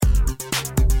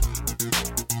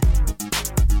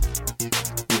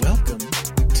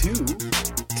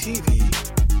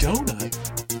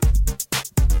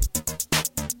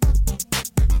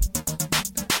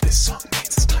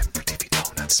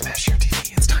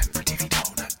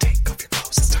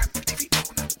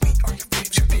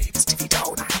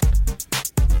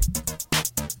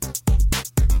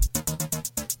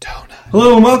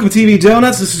Hello and welcome to TV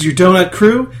Donuts. This is your Donut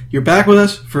Crew. You're back with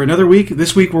us for another week.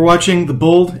 This week we're watching The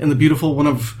Bold and the Beautiful, one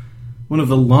of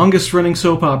the longest running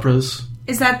soap operas.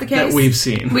 Is that the case? That we've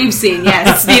seen. We've seen,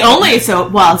 yes. It's the only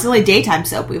soap. Well, it's the only daytime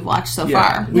soap we've watched so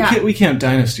far. We count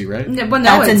Dynasty, right? Well,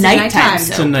 no, it's a nighttime soap.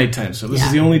 It's a nighttime soap. This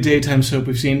is the only daytime soap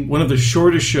we've seen. One of the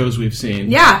shortest shows we've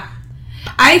seen. Yeah.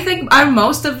 I think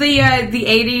most of the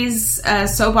 80s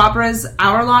soap operas,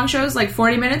 hour-long shows, like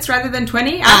 40 minutes rather than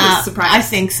 20. I was surprised. I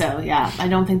think so, yeah. I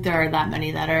don't think there are that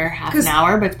many that are half an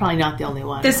hour, but it's probably not the only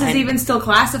one. This is even still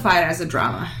classified as a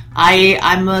drama.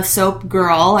 I'm a soap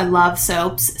girl. I love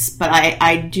soaps, but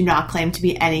I do not claim to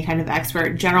be any kind of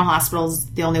expert. General Hospital's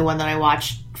the only one that I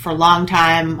watched for a long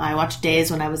time. I watched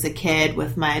Days when I was a kid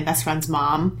with my best friend's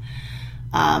mom.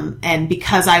 And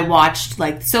because I watched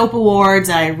like Soap Awards,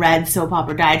 I read Soap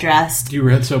Opera Digest. You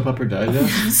read Soap Opera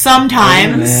Digest?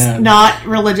 Sometimes, not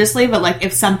religiously, but like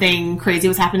if something crazy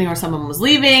was happening or someone was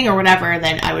leaving or whatever,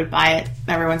 then I would buy it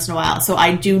every once in a while. So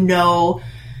I do know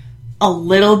a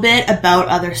little bit about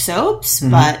other soaps,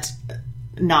 but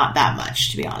not that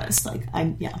much, to be honest.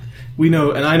 We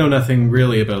know, and I know nothing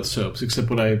really about soaps except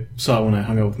what I saw when I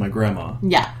hung out with my grandma.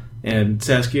 Yeah. And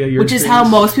Saskia, which is how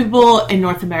most people in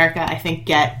North America, I think,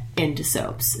 get into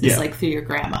soaps. It's like through your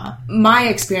grandma. My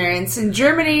experience in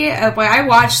Germany, when I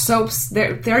watch soaps,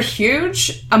 they're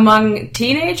huge among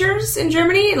teenagers in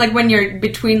Germany. Like when you're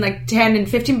between like 10 and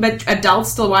 15, but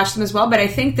adults still watch them as well. But I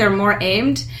think they're more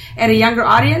aimed at a younger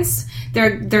audience.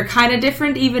 They're kind of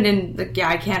different, even in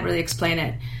I can't really explain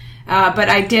it. But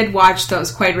I did watch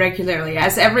those quite regularly,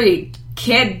 as every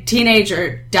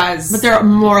teenager does. But they're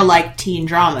more like teen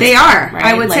dramas. They are, right?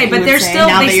 I would say. But they're still...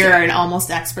 Now that you're an almost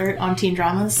expert on teen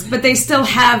dramas. But they still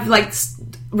have, like,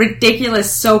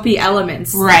 ridiculous soapy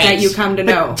elements that you come to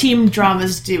know. Teen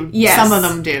dramas do. Yes. Some of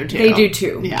them do, too. They do,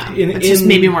 too. Yeah. It's just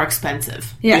maybe more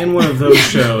expensive. Yeah. In one of those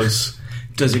shows...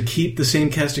 Does it keep the same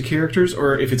cast of characters,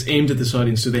 or if it's aimed at this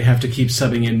audience, do they have to keep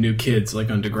subbing in new kids, like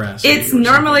on Degrassi? It's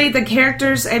normally the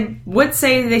characters, I would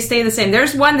say they stay the same.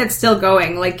 There's one that's still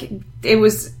going. Like, it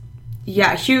was,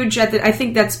 huge. I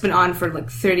think that's been on for,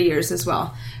 like, 30 years as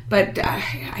well. But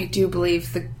I do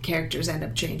believe the characters end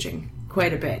up changing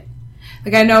quite a bit.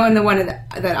 Like, I know in the one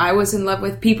that I was in love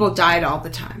with, people died all the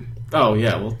time. Oh,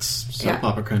 yeah. Well, it's soap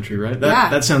opera country, right?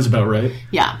 That sounds about right.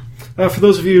 Yeah. For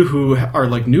those of you who are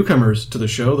like newcomers to the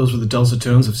show, those were the dulcet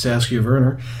tones of Saskia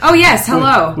Werner. Oh, yes.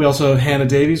 Hello. We also have Hannah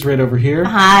Davies right over here.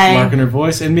 Hi. Mark in her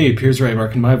voice. And me, Piers Wright,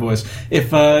 Mark in my voice.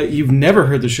 If you've never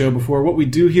heard the show before, what we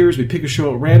do here is we pick a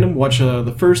show at random, watch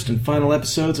the first and final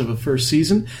episodes of a first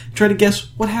season, try to guess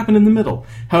what happened in the middle.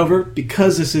 However,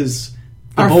 because this is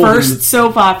our first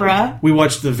soap opera, we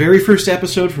watched the very first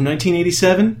episode from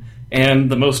 1987...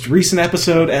 and the most recent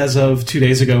episode as of 2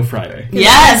 days ago, Friday.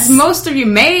 Yes! Most of you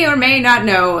may or may not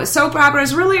know, soap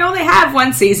operas really only have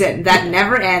one season that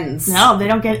never ends. No, they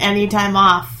don't get any time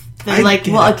off. They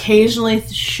will occasionally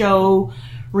show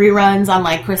reruns on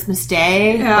like Christmas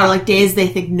Day or like days they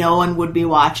think no one would be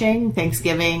watching,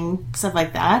 Thanksgiving, stuff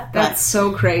like that. That's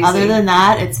so crazy. Other than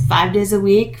that, it's 5 days a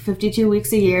week, 52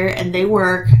 weeks a year, and they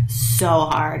work so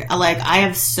hard. Like, I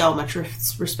have so much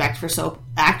respect for soap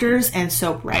actors and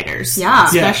soap writers. Yeah.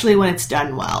 Especially when it's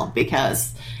done well,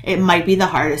 because it might be the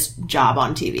hardest job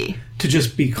on TV. To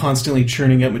just be constantly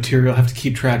churning out material, have to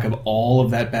keep track of all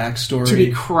of that backstory. To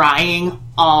be crying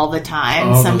all the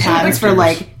time, sometimes for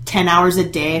like 10 hours a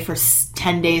day for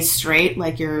 10 days straight,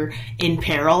 like you're in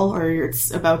peril or you're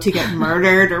about to get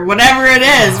murdered or whatever it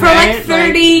is. For like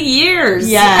 30 years.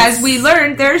 Yes. As we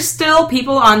learned, there's still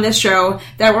people on this show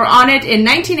that were on it in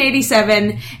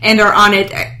 1987 and are on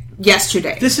it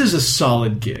yesterday. This is a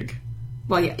solid gig.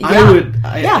 Well, yeah. I would.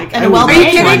 Are you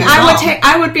kidding?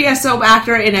 I would be a soap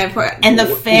actor in a... And the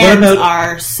fans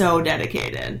are so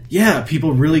dedicated. Yeah,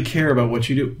 people really care about what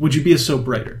you do. Would you be a soap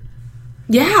writer?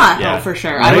 Yeah. Oh, for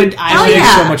sure. Right? I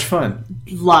would so much fun.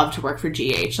 Love to work for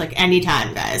GH. Like,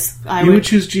 anytime, guys. You would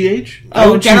choose GH?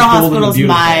 General Hospital's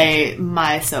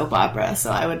my soap opera, so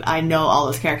I know all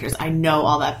those characters. I know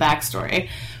all that backstory.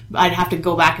 I'd have to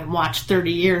go back and watch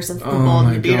 30 years of The Bold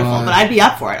and the Beautiful, but I'd be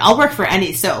up for it. I'll work for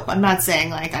any soap. I'm not saying,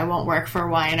 like, I won't work for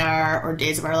YNR or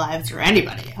Days of Our Lives or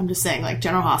anybody. I'm just saying, like,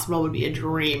 General Hospital would be a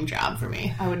dream job for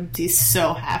me. I would be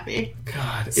so happy.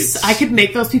 God, I could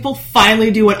make those people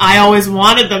finally do what I always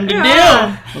wanted them to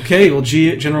do. Okay, well,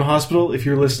 General Hospital, if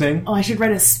you're listening. Oh, I should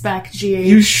write a spec, GH.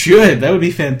 You should. That would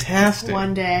be fantastic.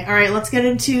 One day. All right, let's get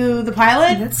into the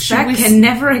pilot. That spec can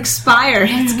never expire.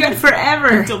 It's good forever.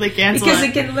 Until they cancel because it.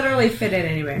 It can literally fit in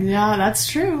anywhere. Yeah, that's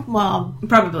true. Well,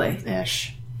 probably.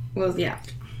 Ish. Well, yeah.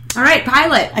 All right,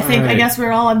 pilot. I guess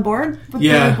we're all on board with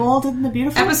the Bold and the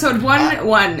Beautiful. Episode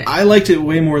 1. I liked it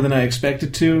way more than I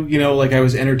expected to. You know, like I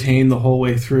was entertained the whole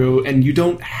way through, and you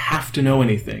don't have to know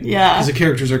anything. Yeah. Because the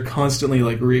characters are constantly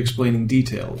like re-explaining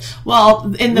details.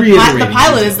 Well, in the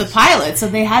pilot is the pilot, so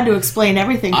they had to explain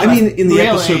everything to us, in the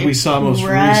episode we saw most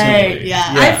recently.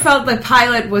 Yeah. I felt the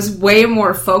pilot was way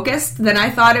more focused than I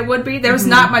thought it would be. There was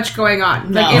not much going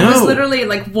on. Like it was literally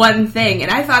like one thing,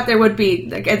 and I thought there would be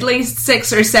like at least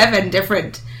 6 or 7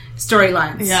 different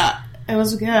storylines. Yeah, it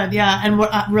was good. Yeah, and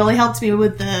what really helped me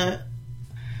with the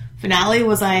finale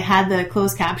was I had the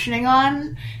closed captioning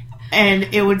on, and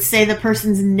it would say the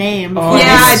person's name. Oh,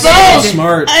 yeah, I did. So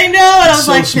smart. I know, and I was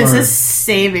like, this is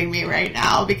saving me right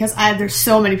now because there's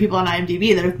so many people on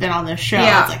IMDb that have been on this show.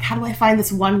 Yeah. It's like, how do I find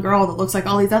this one girl that looks like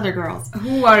all these other girls?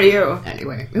 Who are you?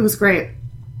 Anyway, it was great.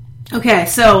 Okay,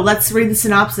 so let's read the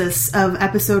synopsis of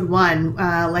episode 1.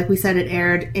 Like we said, it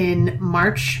aired in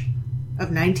March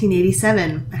of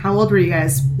 1987. How old were you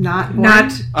guys? Not born?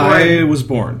 I was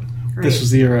born. Great. This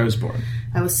was the year I was born.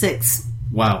 I was 6.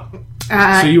 Wow.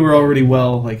 So you were already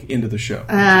into the show.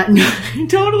 No,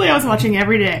 totally. I was watching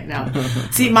every day. No.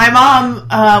 See, my mom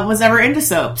was never into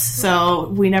soaps, so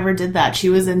we never did that. She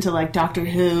was into like Doctor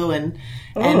Who and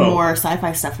more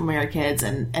sci-fi stuff when we were kids,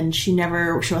 and she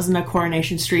wasn't a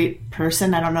Coronation Street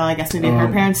person. I don't know. I guess maybe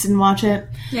her parents didn't watch it.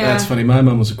 Yeah, that's funny. My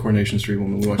mom was a Coronation Street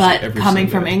woman. We watched it every coming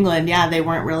Sunday. From England, they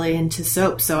weren't really into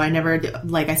soaps, so I never.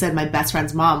 Like I said, my best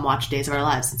friend's mom watched Days of Our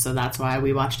Lives, and so that's why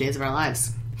we watched Days of Our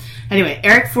Lives. Anyway,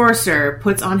 Eric Forrester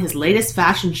puts on his latest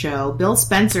fashion show. Bill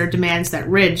Spencer demands that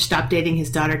Ridge stop dating his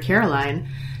daughter Caroline.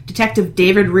 Detective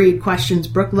David Reed questions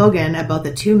Brooke Logan about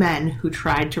the 2 men who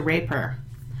tried to rape her.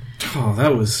 Oh,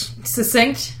 that was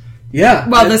succinct. Yeah.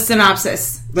 Well, the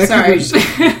synopsis. Sorry.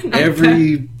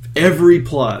 every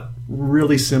plot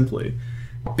really simply.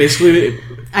 Basically,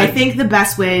 I think the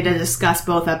best way to discuss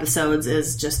both episodes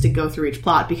is just to go through each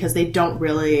plot because they don't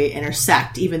really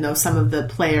intersect, even though some of the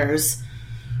players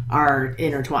are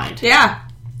intertwined. Yeah.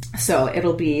 So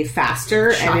it'll be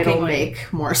faster and it'll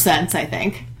make more sense, I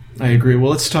think. I agree. Well,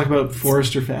 let's talk about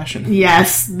Forrester fashion.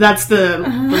 Yes, that's the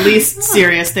least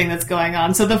serious thing that's going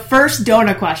on. So the first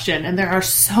donut question, and there are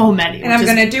so many. And I'm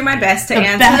going to do my best to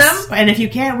answer them. And if you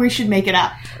can't, we should make it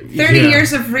up. 30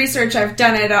 years of research, I've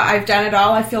done it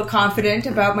all. I feel confident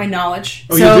about my knowledge.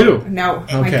 Oh, you do? No.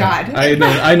 Oh, my God.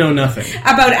 I know nothing.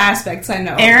 About aspects, I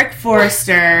know. Eric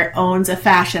Forrester owns a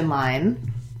fashion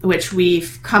line, which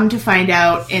we've come to find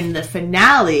out in the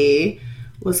finale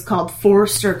was called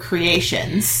Forrester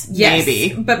Creations. Yes,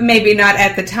 maybe. But maybe not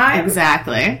at the time.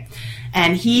 Exactly.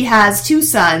 And he has 2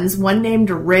 sons, one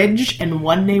named Ridge and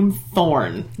one named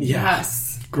Thorn.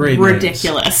 Yes. Great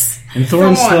ridiculous. Names.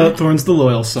 And Thorn's the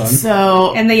loyal son.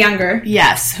 So, and the younger.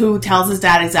 Yes, who tells his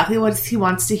dad exactly what he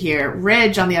wants to hear.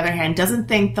 Ridge, on the other hand, doesn't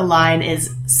think the line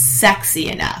is sexy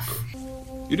enough.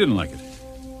 You didn't like it.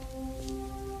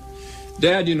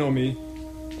 Dad, you know me.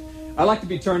 I like to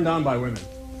be turned on by women.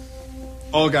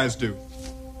 All guys do.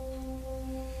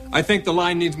 I think the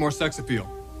line needs more sex appeal.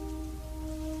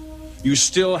 You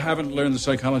still haven't learned the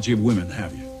psychology of women,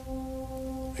 have you?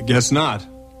 I guess not.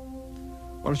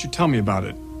 Why don't you tell me about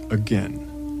it again?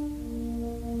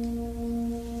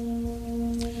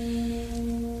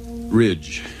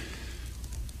 Ridge.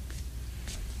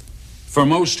 For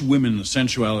most women,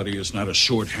 sensuality is not a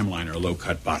short hemline or a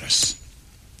low-cut bodice.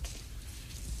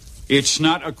 It's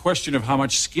not a question of how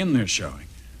much skin they're showing,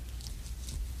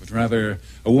 but rather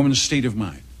a woman's state of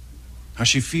mind, how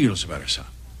she feels about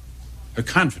herself, her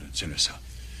confidence in herself.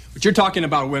 But you're talking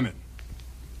about women,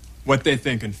 what they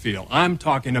think and feel. I'm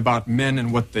talking about men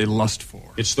and what they lust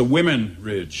for. It's the women,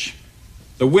 Ridge,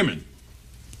 the women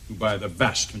who buy the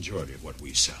vast majority of what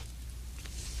we sell.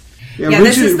 Yeah,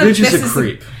 Ridge is a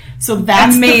creep. So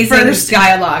that's amazing the first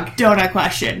dialogue. Donut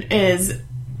question is,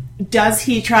 does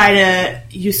he try to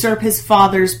usurp his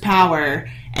father's power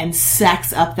and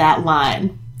sex up that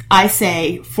line? I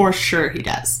say for sure he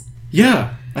does.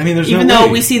 Yeah. I mean, there's Even no though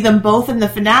way. we see them both in the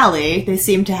finale, they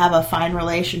seem to have a fine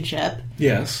relationship.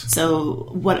 Yes.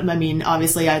 So,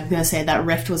 obviously I'm going to say that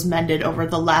rift was mended over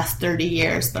the last 30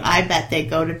 years, but I bet they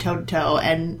go to toe-to-toe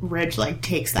and Ridge,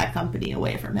 takes that company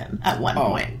away from him at one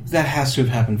point. That has to have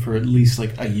happened for at least,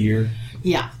 a year.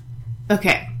 Yeah.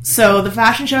 Okay, so the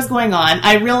fashion show's going on.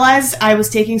 I realized I was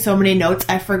taking so many notes,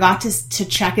 I forgot to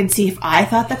check and see if I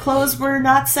thought the clothes were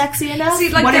not sexy enough.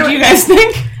 What did you guys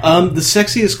think? The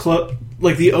sexiest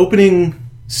the opening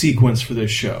sequence for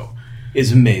this show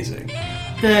is amazing.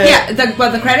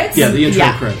 The credits? Yeah, the intro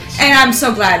Yeah. credits. And I'm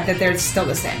so glad that they're still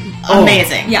the same.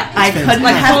 Amazing. Yeah. I couldn't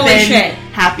Like, have holy been shit.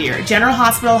 happier. General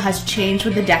Hospital has changed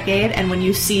with the decade, and when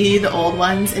you see the old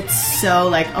ones, it's so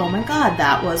like, oh my god,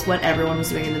 that was what everyone was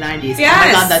doing in the 90s. Oh my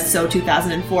Yes. god, that's so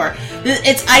 2004.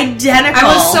 It's identical.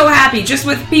 I was so happy, just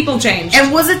with people changed.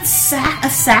 And was it a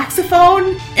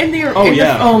saxophone in the? Oh,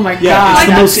 yeah. Oh my Yeah, god, it's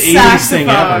the that most 80s thing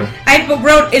saxophone. ever. I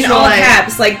wrote in all Joy.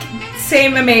 caps, like,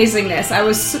 same amazingness. I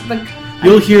was, like...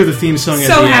 You'll hear the theme song at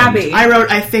So the end. happy. I wrote,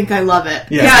 I think I love it.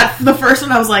 Yeah. Yeah. The first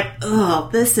one, I was like, oh,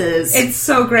 this is It's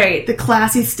so great. the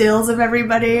classy stills of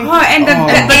everybody. Oh, and the, Oh.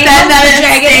 the But But then angles, that the it's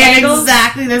jagged staying angles.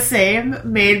 exactly the same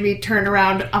made me turn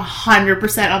around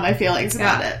 100% on my feelings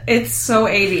about it. It's so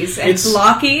 80s and It's-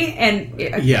 blocky and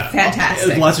Yeah.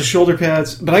 fantastic. Lots of shoulder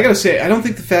pads. But I gotta say, I don't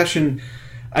think the fashion...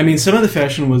 I mean, some of the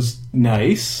fashion was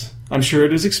nice. I'm sure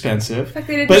it is expensive. Like,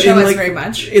 they didn't but show in, us very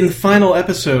much. In the final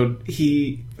episode,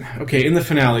 in the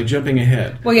finale, jumping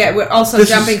ahead. Well, yeah, we're also This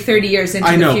jumping is- 30 years into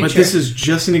I know, the future. but this is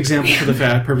just an example for the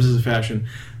purposes of fashion.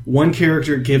 One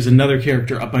character gives another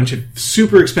character a bunch of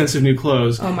super expensive new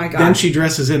clothes. Oh my God. Then she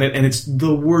dresses in it, and it's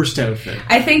the worst outfit.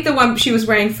 I think the one she was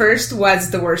wearing first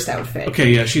was the worst outfit.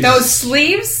 Okay, yeah, she's... Those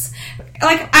sleeves,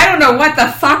 like, I don't know what the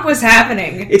fuck was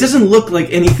happening. It doesn't look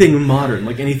like anything modern,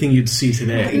 like anything you'd see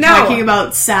today. No. Talking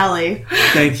about Sally,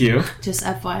 Thank you. just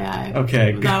FYI.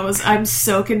 Okay. I'm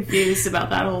so confused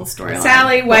about that whole storyline.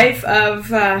 Sally, wife of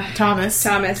Thomas.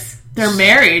 Thomas. They're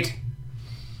married.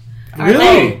 Are Really?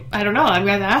 they? I don't know. I'm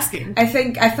asking. I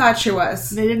thought she was.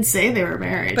 They didn't say they were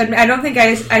married. But I don't think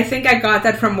I think I got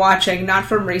that from watching, not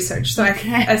from research. So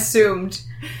Okay. I assumed.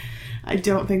 I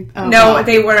don't think. Oh, No, well,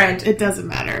 they weren't. It doesn't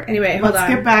matter. Anyway, hold let's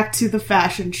on. get back to the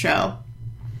fashion show.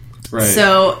 Right.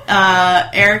 So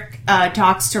Eric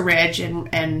talks to Ridge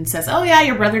and says, "Oh yeah,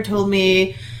 your brother told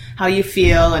me how you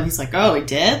feel," and he's like, "Oh, he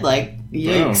did? Like,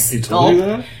 yikes!" Oh, he told you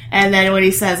that? And then when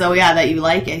he says, "Oh yeah, that you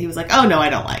like it," he was like, "Oh no, I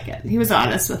don't like it." He was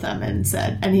honest with him and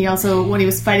said, and he also, when he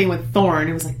was fighting with Thorne,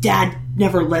 he was like, "Dad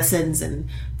never listens," and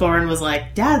Thorne was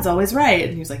like, "Dad's always right,"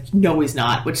 and he was like, "No, he's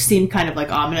not," which seemed kind of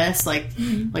like ominous, like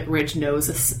Ridge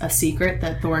knows a secret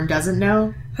that Thorne doesn't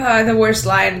know. The worst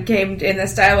line came in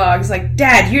this dialogue. It's like,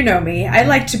 Dad, you know me. I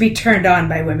like to be turned on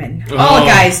by women. All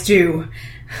guys do.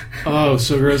 Oh,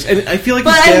 so gross. And I feel like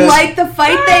But his I dad- like the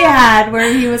fight they had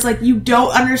where he was like, "You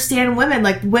don't understand women.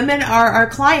 Like, women are our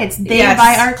clients. They Yes.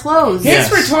 buy our clothes." His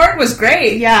Yes. retort was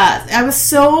great. Yeah, I was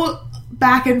so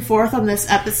back and forth on this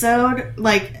episode.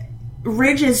 Like,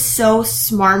 Ridge is so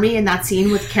smarmy in that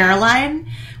scene with Caroline,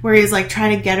 where he's like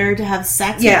trying to get her to have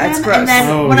sex Yeah, with him. it's gross. And then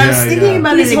Oh, when I was yeah, thinking yeah.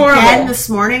 about He's it horrible. again this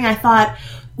morning, I thought,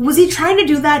 was he trying to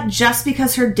do that just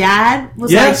because her dad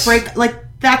was Yes.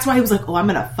 that's why he was like, "Oh, I'm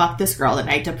gonna fuck this girl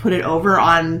tonight," to put it over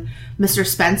on Mr.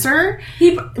 Spencer,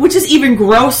 which is even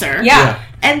grosser. Yeah.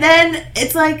 And then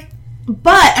it's like,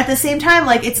 but at the same time,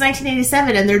 like, it's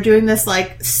 1987 and they're doing this,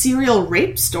 like, serial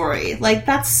rape story. Like,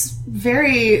 that's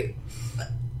very...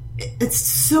 It's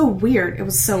so weird. It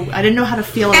was so... I didn't know how to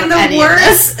feel about And any of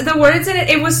this. the words in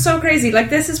it was so crazy. Like,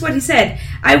 this is what he said.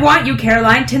 I want you,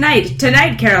 Caroline, tonight.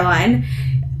 Tonight, Caroline.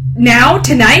 Now,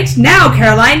 tonight. Now,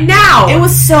 Caroline, now. It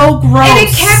was so gross. And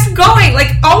it kept going.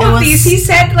 Like, all It of was- these he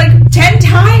said, like, 10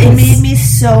 times. It made me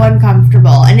so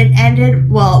uncomfortable. And it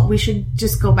ended... Well, we should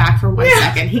just go back for 1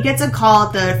 second. He gets a call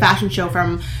at the fashion show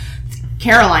from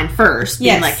Caroline first,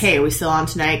 being Yes. like, "Hey, we still on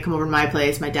tonight? Come over to my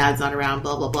place. My dad's not around,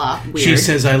 blah, blah, blah." Weird. She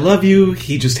says, "I love you."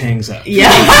 He just hangs up.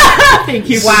 Yeah. Thank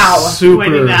you. Wow. For Super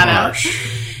pointing that harsh.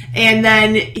 out. And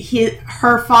then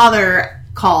her father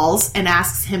calls and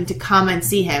asks him to come and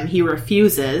see him. He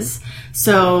refuses.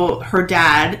 So her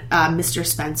dad, Mr.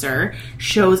 Spencer,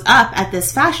 shows up at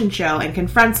this fashion show and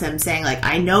confronts him, saying, like,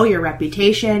 "I know your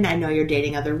reputation. I know you're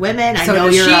dating other women. I So know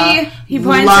does you're she. He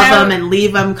points love out- him and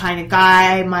leave him kind of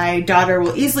guy. My daughter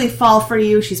will easily fall for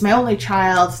you. She's my only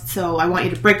child, so I want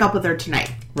you to break up with her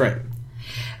tonight." Right.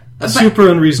 A super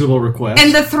unreasonable request.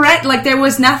 And the threat, like, there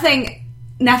was nothing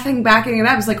backing it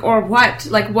up. It's like, or what?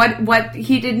 Like, what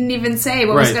he didn't even say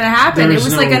what was Right. going to happen. There It was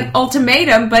was no- like an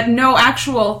ultimatum, but no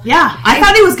actual... Yeah, I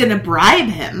thought he was going to bribe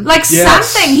him. Like, Yes.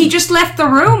 something. He just left the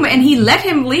room, and he let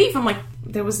him leave. I'm like,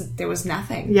 there was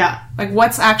nothing. Yeah. Like,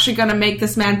 what's actually going to make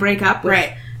this man break up with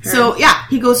Right. her? So, yeah,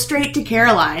 he goes straight to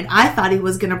Caroline. I thought he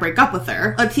was going to break up with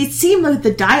her. Like, it seemed like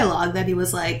the dialogue that he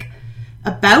was, like,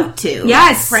 about to.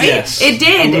 Yes. Right? Yes, It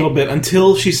did. a little bit,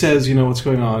 until she says, "You know what's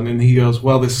going on," and he goes,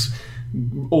 "Well, this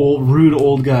rude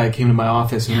old guy came to my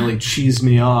office and really cheesed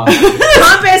me off."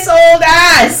 Pompous old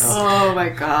ass! Oh, my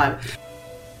God.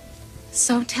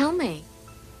 So tell me,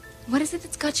 what is it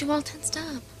that's got you all tensed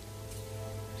up?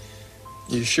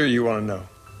 You sure you want to know?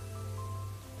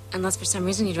 Unless for some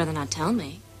reason you'd rather not tell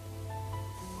me.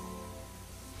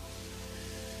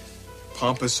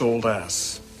 pompous old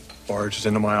ass barged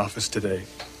into my office today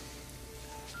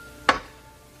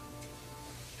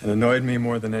and annoyed me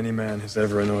more than any man has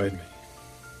ever annoyed me.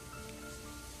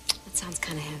 That sounds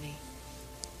kind of heavy.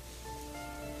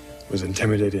 It was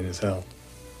intimidating as hell.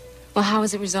 Well, how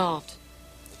was it resolved?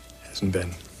 Hasn't been.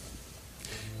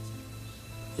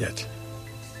 Yet.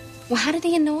 Well, how did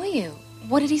he annoy you?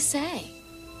 What did he say?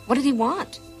 What did he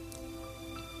want?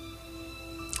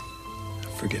 I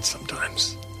forget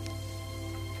sometimes.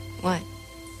 What?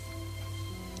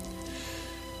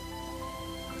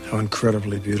 How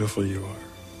incredibly beautiful you are.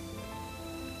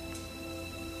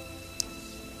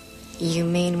 You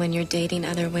mean when you're dating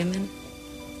other women?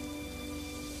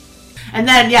 And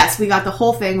then, yes, we got the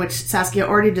whole thing, which Saskia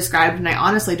already described, and I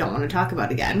honestly don't want to talk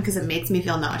about again, because it makes me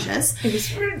feel nauseous.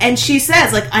 And she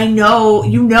says, like, I know,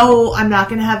 I'm not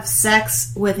going to have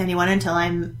sex with anyone until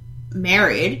I'm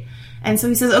married. And so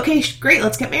he says, okay, great,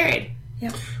 let's get married.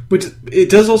 Yeah. But it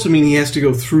does also mean he has to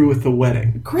go through with the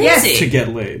wedding. Crazy. To get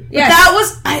laid. Yes.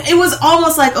 It was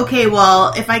almost like, okay,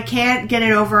 well, if I can't get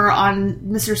it over on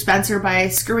Mr. Spencer by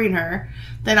screwing her,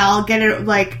 then I'll get it,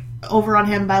 like, over on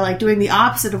him by, like, doing the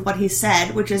opposite of what he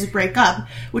said, which is break up,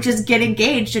 which is get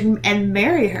engaged and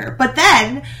marry her. But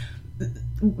then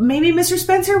maybe Mr.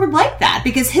 Spencer would like that,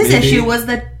 because his issue was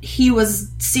that he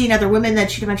was seeing other women that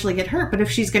she'd eventually get hurt. But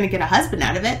if she's going to get a husband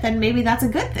out of it, then maybe that's a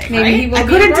good thing, right? I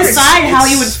couldn't decide how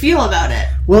he would feel about it.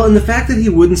 Well, and the fact that he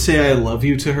wouldn't say "I love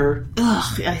you" to her,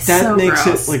 that so makes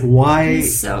gross. it like, why?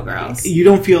 It's so gross. You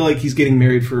don't feel like he's getting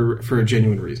married for a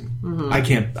genuine reason. Mm-hmm.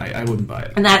 I wouldn't buy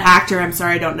it. And that actor, I'm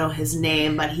sorry, I don't know his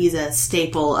name, but he's a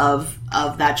staple of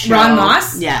that show. Ron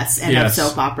Moss? Yes, and of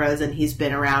soap operas, and he's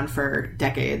been around for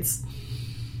decades.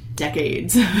 Played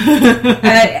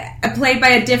by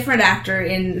a different actor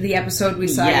in the episode we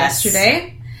saw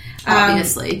yesterday.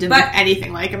 Obviously, didn't look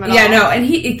anything like him at all. Yeah, no, and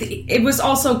it was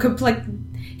also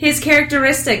his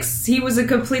characteristics. He was a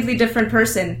completely different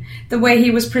person. The way he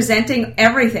was presenting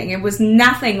everything, it was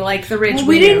nothing like the Rich.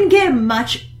 We didn't get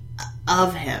much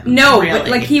of him. No, really. but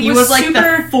like he was like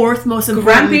super the fourth most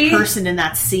important person in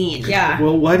that scene. Yeah.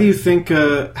 Well, why do you think?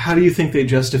 How do you think they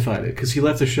justified it? Because he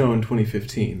left the show in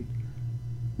 2015.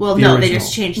 Well, no, they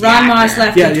just changed the Ron actor. Moss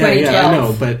left in 2012. Yeah, I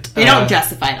know, but they don't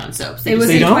justify it on soaps. It was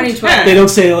in 2012. They don't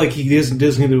say like he doesn't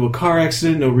get into a car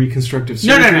accident, no reconstructive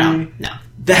surgery. No.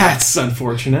 That's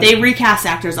unfortunate. They recast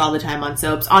actors all the time on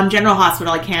soaps. On General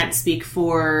Hospital, I can't speak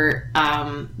for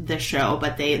the show,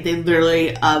 but they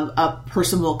literally a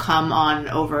person will come on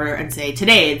over and say,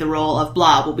 today the role of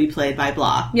blah will be played by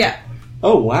blah. Yeah.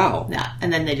 Oh, wow. Yeah,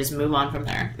 and then they just move on from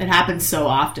there. It happens so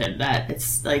often that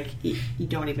it's like you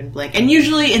don't even blink. And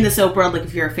usually in the soap world, like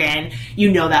if you're a fan,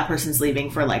 you know that person's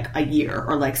leaving for like a year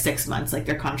or like 6 months, like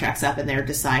their contract's up and they're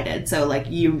decided. So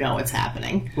like you know it's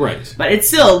happening. Right. But it's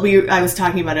still, I was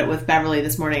talking about it with Beverly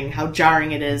this morning, how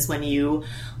jarring it is when you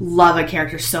love a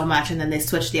character so much and then they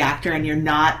switch the actor and you're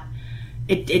not...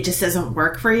 It just doesn't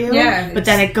work for you. Yeah. But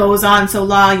then it goes on so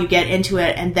long, you get into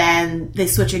it, and then they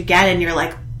switch again and you're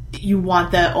like... You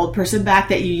want the old person back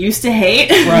that you used to hate.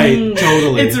 Right,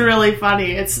 totally. It's really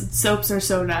funny. Soaps are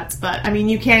so nuts. But, I mean,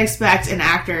 you can't expect an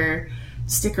actor to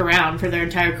stick around for their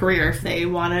entire career if they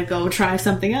want to go try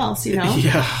something else, you know?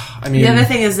 Yeah, I mean... The other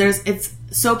thing is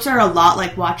soaps are a lot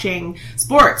like watching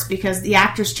sports because the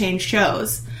actors change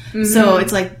shows. Mm-hmm. So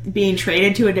it's like being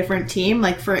traded to a different team.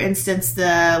 Like, for instance,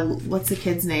 what's the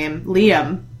kid's name?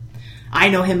 Liam. I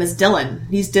know him as Dylan.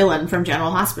 He's Dylan from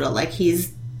General Hospital. Like,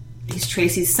 he's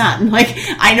Tracy's son. Like,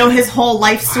 I know his whole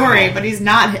life story, but he's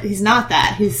not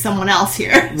that. He's someone else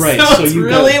here. Right. So it's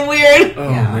really weird. Oh,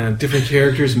 man. Different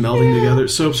characters melding together.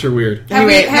 Soaps are weird.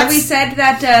 Have we said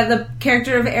that the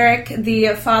character of Eric,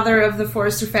 the father of the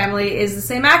Forrester family, is the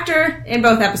same actor in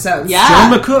both episodes? Yeah.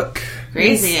 John McCook.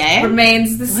 Crazy, eh?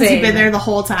 Remains the same. Has he been there the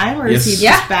whole time, or is he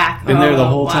just back? Been there the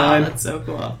whole time. That's so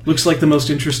cool. Looks like the most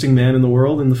interesting man in the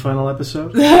world in the final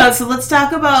episode. So let's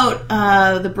talk about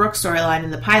the Brooke storyline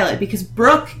in the pilot, because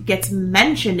Brooke gets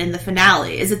mentioned in the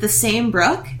finale. Is it the same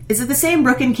Brooke? Is it the same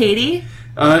Brooke and Katie?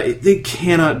 They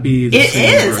cannot be the same.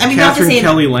 It is. Brooke. I mean, Catherine not the same.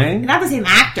 Kelly Lang? Not the same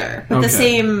actor, but the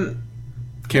same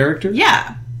character.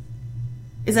 Yeah.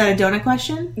 Is that a donut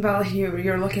question? Well,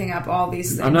 you're looking up all these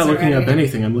things. I'm not looking already. up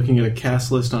anything. I'm looking at a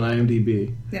cast list on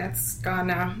IMDb. Yeah, it's gone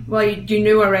now. Well, you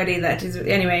knew already that.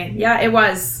 Anyway, yeah, it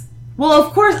was. Well,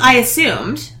 of course, I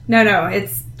assumed. No,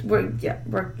 it's we're.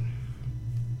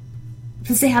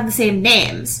 because they have the same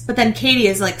names, but then Katie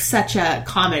is like such a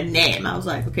common name. I was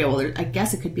like, okay, well, I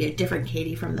guess it could be a different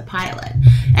Katie from the pilot.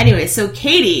 Anyway, so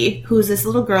Katie, who's this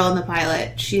little girl in the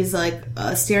pilot, she's like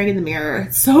staring in the mirror.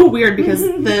 It's so weird because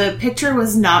the picture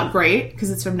was not great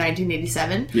because it's from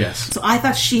 1987. Yes. So I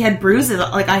thought she had bruises.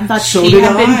 Like I thought So she did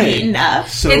had I. been beaten up.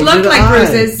 So It looked did like I.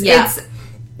 bruises. Yeah.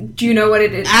 Do you know what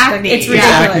it is? Acne, It's yeah.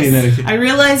 ridiculous. Acne medication. I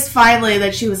realized finally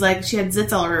that she was like, she had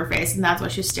zits all over her face, and that's why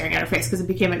she was staring at her face, because it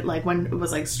became like when it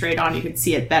was like straight on, you could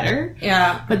see it better.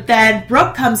 Yeah. But then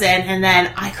Brooke comes in, and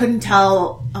then I couldn't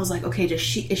tell. I was like, okay, is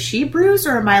she bruised,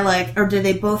 or am I like, or do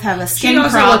they both have a skin She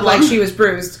also problem? looked like she was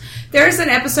bruised. There's an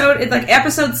episode, it's like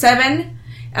episode 7,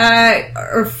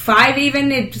 or 5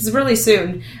 even, it's really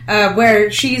soon,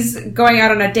 where she's going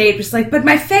out on a date, just like, but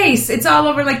my face, it's all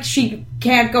over, like she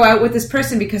can't go out with this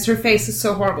person because her face is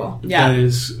so horrible. Yeah, That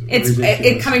is It's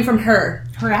ridiculous. coming from her.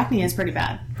 her acne is pretty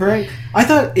bad. Right. I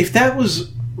thought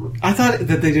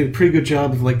that they did a pretty good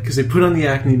job of, like, because they put on the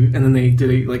acne and then they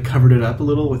covered it up a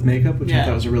little with makeup, which I Yeah.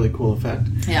 thought was a really cool effect.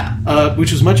 Yeah.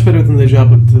 Which was much better than the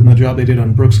job they did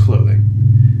on Brooke's clothing.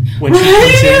 When she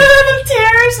comes in, The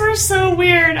tears were so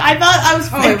weird. I thought I was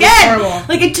it was again. horrible.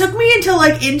 Like it took me until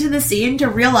like into the scene to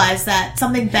realize that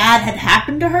something bad had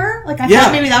happened to her. Like I Yeah.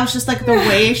 thought maybe that was just like the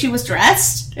way she was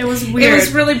dressed. It was weird. It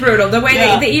was really brutal. The way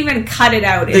Yeah. they even cut it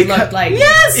out, They it looked cut- like...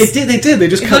 yes. They did. They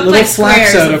just It cut looked little like flaps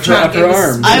squares out of of her chunk. It was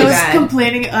arms. I really was bad.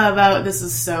 complaining about, this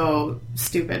is so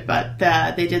stupid, but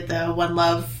they did the One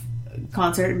Love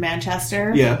concert in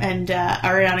Manchester. Yeah. And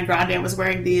Ariana Grande was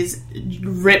wearing these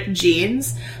ripped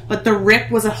jeans, but the rip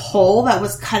was a hole that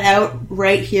was cut out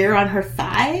right here on her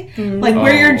thigh. Like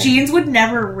where your Oh. jeans would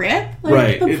never rip. Like,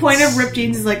 Right, the point it's- of ripped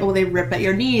jeans is like, oh, they rip at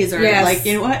your knees, or Yes. like,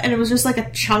 you know what? And it was just like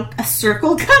a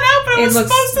circle cut out, but it It was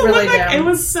looks supposed to really look like dumb. it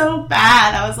was so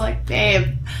bad. I was like, babe,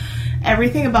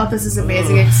 everything about this is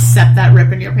amazing except that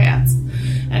rip in your pants.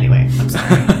 Anyway, I'm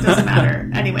sorry. It doesn't matter.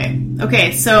 Anyway.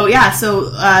 Okay, so yeah,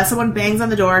 someone bangs on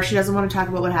the door. She doesn't want to talk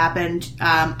about what happened.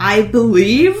 I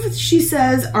believe she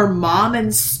says, "Are Mom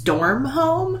and Storm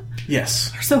home?"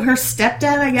 Yes. So her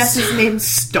stepdad, I guess, is named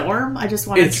Storm. I just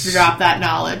wanted It's to drop that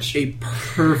knowledge. A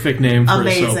perfect name for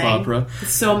Amazing. a soap opera.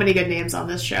 So many good names on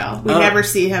this show. We Oh. never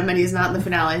see him, and he's not in the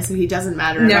finale, so he doesn't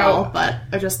matter at No. all. But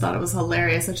I just thought it was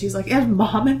hilarious that she's like, "Is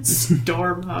Mom and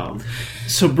Storm home?"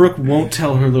 So Brooke won't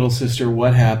tell her little sister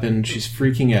what happened. She's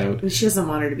freaking out. She doesn't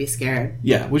want her to be scared.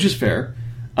 Yeah, which is fair.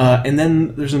 And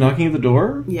then there's a knocking at the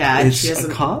door. Yeah, and it's she a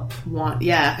doesn't cop.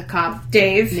 A cop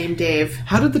Dave. named Dave.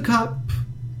 How did the cop?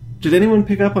 Did anyone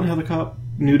pick up on how the cop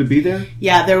knew to be there?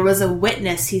 Yeah, there was a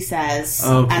witness, he says,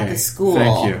 Okay, at the school,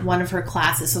 thank you. one of her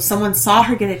classes. So someone saw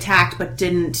her get attacked but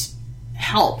didn't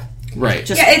help. Right.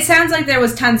 Just Yeah, it sounds like there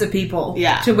was tons of people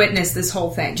Yeah. to witness this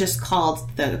whole thing. just called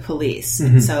the police.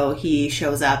 Mm-hmm. So he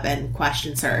shows up and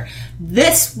questions her.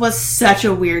 This was such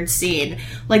a weird scene.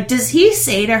 Like, does he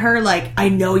say to her, like, I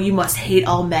know you must hate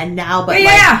all men now, but,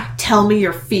 Yeah. like, tell me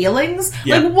your feelings?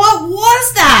 Yeah. Like, what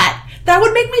was that? That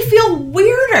would make me feel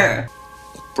weirder.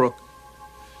 Brooke,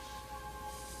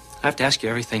 I have to ask you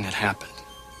everything that happened.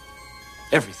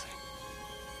 Everything.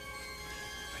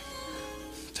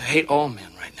 To hate all men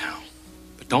right now.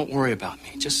 But don't worry about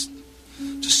me. Just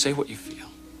say what you feel.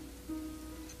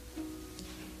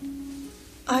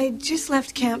 I just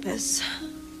left campus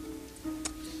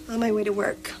on my way to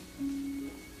work.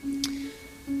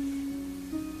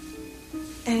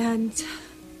 And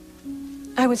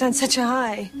I was on such a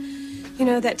high. You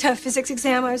know, that tough physics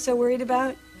exam I was so worried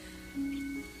about?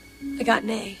 I got an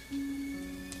A.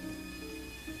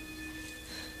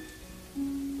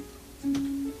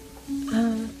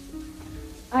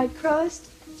 I crossed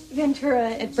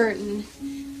Ventura at Burton.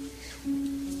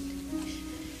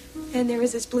 And there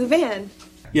was this blue van.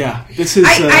 Yeah. This is.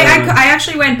 I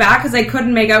actually went back because I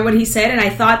couldn't make out what he said, and I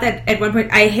thought that at one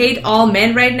point, I hate all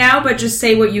men right now, but just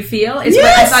say what you feel is what I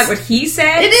Yes! thought what he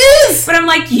said. It is! But I'm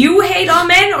like, you hate all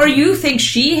men, or you think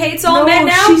she hates all men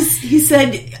now? He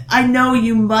said, I know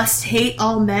you must hate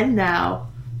all men now,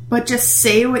 but just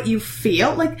say what you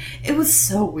feel. Like, it was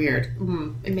so weird.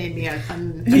 It made me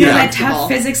uncomfortable. You know that tough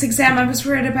physics exam I was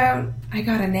worried about? I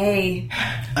got an A.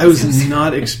 I was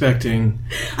not expecting.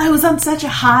 I was on such a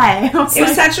high. I was It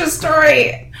was like, such a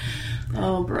story.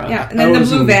 oh, bro. Yeah, and then I the was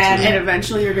blue in van. And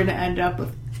eventually you're going to end up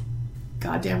with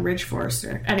goddamn Ridge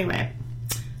Forrester. Anyway,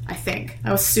 I think.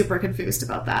 I was super confused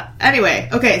about that. Anyway,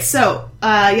 okay, so,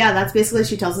 yeah, that's basically,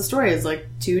 she tells the story. It's like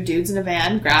 2 dudes in a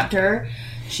van grabbed her.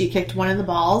 She kicked one in the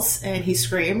balls, and he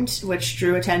screamed, which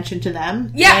drew attention to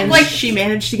them. Yeah, and like- she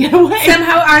managed to get away.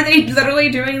 Somehow, are they literally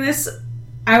doing this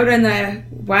out in the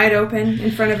wide open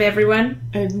in front of everyone.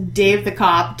 And Dave the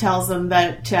cop tells them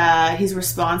that he's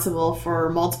responsible for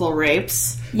multiple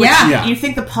rapes. Which Yeah. you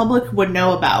think the public would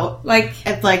know about. Like,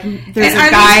 If, like, there's and a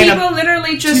are guy these and people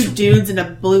literally just... two dudes in a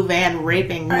blue van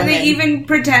raping Are women. they even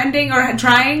pretending or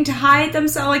trying to hide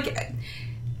themselves? Like,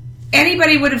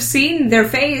 anybody would have seen their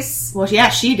face. Well, yeah,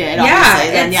 she did, Yeah,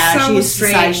 obviously. Then, it's yeah, so she's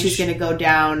decided strange. she's going to go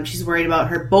down. She's worried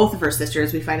about both of her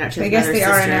sisters. We find out she has I guess another they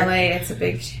are in sister LA. It's a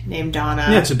big... named Donna.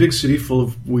 Yeah, it's a big city full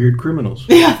of weird criminals.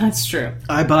 Yeah, that's true.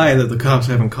 I buy that the cops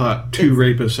haven't caught two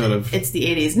rapists out of... It's the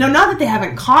 80s. No, not that they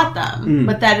haven't caught them,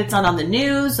 but that it's not on the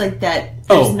news. Like, that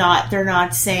there's they're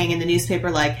not saying in the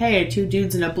newspaper, like, hey, two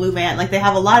dudes in a blue van. Like, they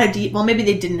have a lot of... well, maybe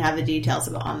they didn't have the details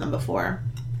on them before.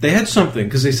 They had something,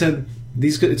 because they said...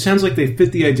 it sounds like they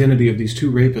fit the identity of these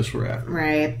two rapists we're after.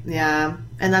 Right, yeah.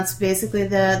 And that's basically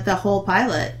the whole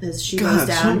pilot, is she goes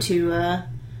down to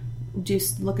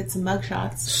look at some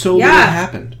mugshots. So little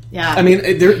happened. Yeah. I mean,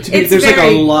 there's like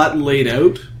a lot laid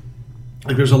out.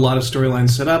 Like, there's a lot of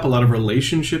storylines set up, a lot of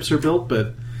relationships are built,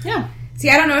 but... Yeah. See,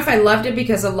 I don't know if I loved it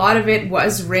because a lot of it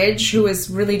was Ridge, who was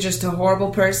really just a horrible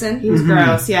person. He was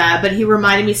gross, yeah. But he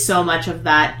reminded me so much of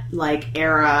that, like,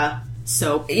 era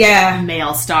soap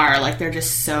male star. Like, they're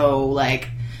just so, like,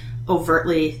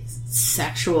 overtly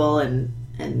sexual and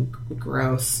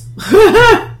gross.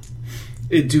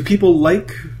 Do people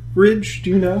like Ridge? Do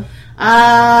you know? Yeah,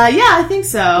 I think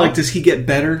so. Like, does he get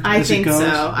better I as think it goes?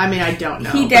 so. I mean, I don't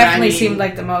know. He definitely seemed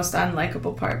like the most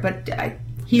unlikable part, but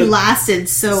he lasted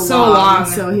so long,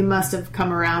 so he must have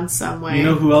come around some way. You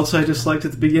know who else I disliked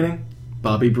at the beginning?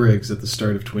 Bobby Briggs at the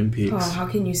start of Twin Peaks. Oh, how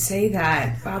can you say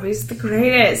that? Bobby's the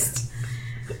greatest.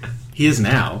 He is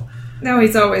now. No,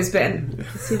 he's always been.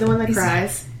 Is he the one that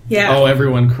cries? Yeah. Oh,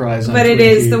 everyone cries on But Twin it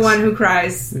is Peaks. the one who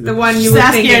cries. The one you were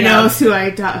Saskia thinking knows of.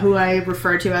 who I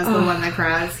refer to as the one that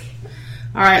cries.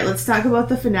 All right, let's talk about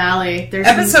the finale. There's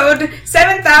Episode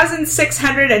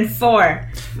 7604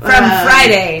 from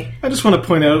Friday. I just want to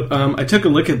point out, I took a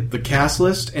look at the cast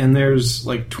list, and there's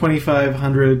like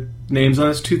 2,500 names on it.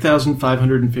 It's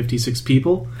 2,556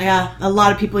 people. Yeah, a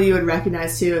lot of people you would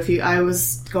recognize too. I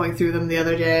was going through them the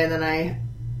other day, and then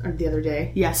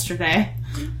yesterday.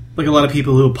 Like a lot of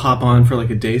people who will pop on for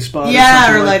like a day spot.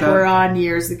 Yeah, or or like that. we're on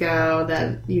years ago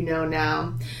that you know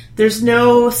now. There's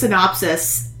no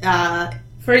synopsis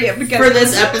For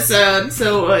this episode,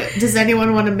 so does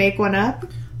anyone want to make one up?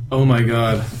 Oh my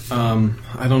god.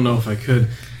 I don't know if I could.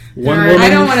 I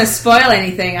don't want to spoil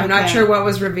anything. I'm not sure what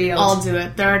was revealed. I'll do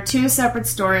it. There are two separate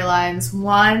storylines.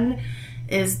 One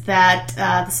is that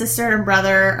the sister and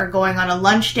brother are going on a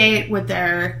lunch date with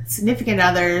their significant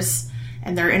others,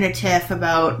 and they're in a tiff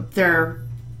about their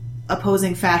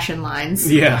opposing fashion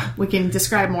lines. Yeah. We can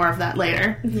describe more of that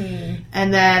later. Mm-hmm.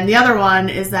 And then the other one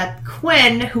is that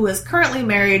Quinn, who is currently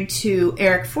married to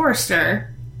Eric Forrester,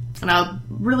 and I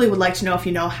really would like to know if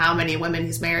you know how many women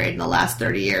he's married in the last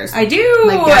 30 years. I do!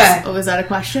 My guess, is that a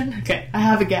question? Okay, I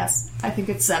have a guess. I think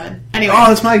it's 7. Anyway. Oh,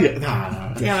 that's my guess.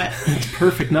 No. Damn it. It's a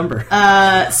perfect number.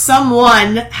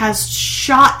 Someone has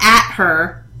shot at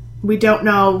her. We don't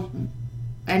know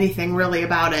anything really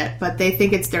about it, but they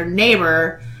think it's their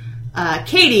neighbor,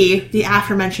 Katie, the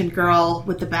aforementioned girl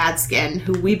with the bad skin,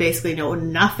 who we basically know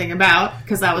nothing about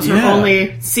because that was her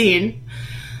only scene.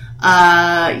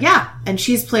 And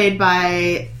she's played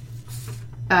by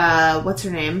what's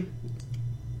her name?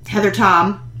 Heather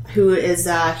Tom, who is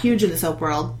huge in the soap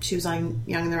world. She was on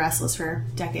Young and the Restless for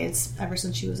decades, ever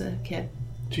since she was a kid.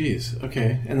 Jeez,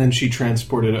 okay. And then she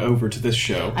transported over to this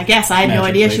show. I guess I had no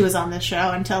idea she was on this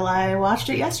show until I watched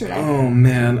it yesterday. Oh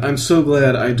man, I'm so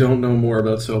glad I don't know more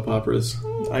about soap operas.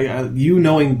 You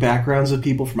knowing backgrounds of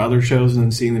people from other shows and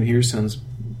then seeing them here sounds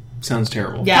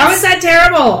terrible. Yes. How is that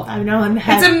terrible? I've known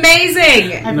it's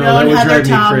amazing. I've known Heather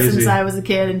Tom since I was a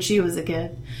kid and she was a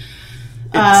kid.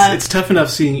 It's tough enough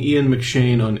seeing Ian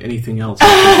McShane on anything else.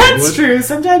 That's true.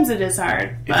 Sometimes it is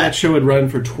hard. If that show had run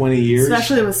for 20 years...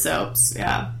 Especially with soaps,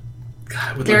 yeah. God,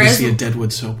 I would love to see a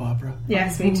Deadwood soap opera.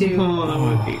 Yes, me too. That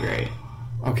would be great.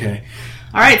 Okay.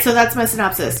 Alright, so that's my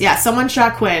synopsis. Yeah, someone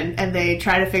shot Quinn, and they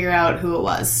try to figure out who it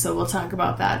was. So we'll talk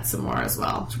about that some more as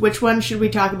well. Which one should we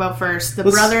talk about first? The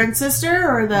brother and sister,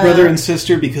 or the... Brother and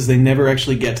sister, because they never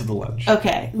actually get to the lunch.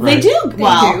 Okay. Right? They do.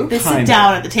 They sit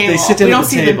down at the table. They sit down at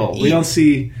the table. We don't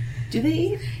see... Do they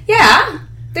eat? Yeah.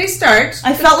 They start.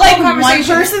 I felt like one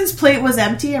person's plate was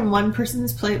empty and one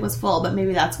person's plate was full, but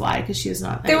maybe that's why, because she was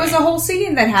not there. There was a whole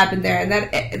scene that happened there, and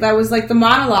that was like the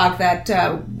monologue that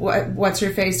what's her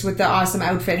face with the awesome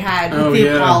outfit had. Oh,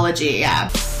 the apology, yeah.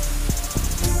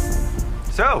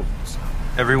 So,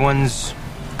 everyone's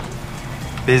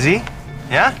busy,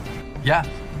 yeah?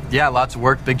 Yeah, lots of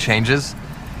work, big changes.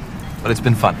 but it's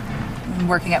been fun.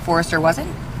 Working at Forrester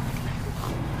wasn't?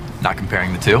 Not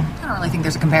comparing the two. I don't really think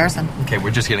there's a comparison. Okay,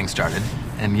 we're just getting started.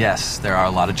 And yes, there are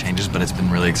a lot of changes, but it's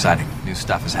been really exciting. New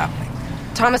stuff is happening.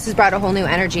 Thomas has brought a whole new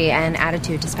energy and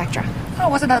attitude to Spectra. Oh,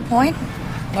 wasn't that the point?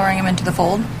 Luring him into the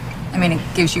fold? I mean, it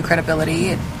gives you credibility.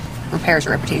 It repairs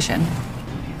your reputation.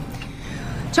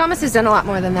 Thomas has done a lot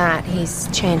more than that. He's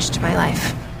changed my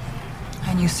life.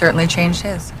 And you certainly changed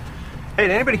his. Hey,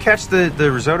 did anybody catch the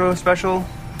risotto special?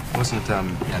 Wasn't it,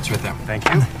 Yeah, it's right there. Thank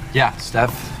you. Yeah,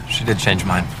 Steph, she did change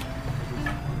mine.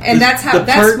 And that's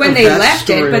when they left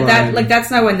it, but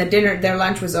that's not when their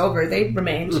lunch was over. They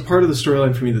remained. The part of the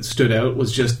storyline for me that stood out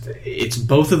was just, it's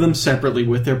both of them separately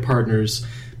with their partners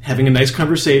having a nice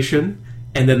conversation,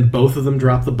 and then both of them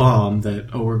drop the bomb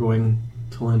that, we're going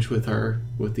to lunch with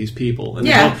these people. And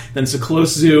then it's a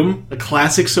close zoom, a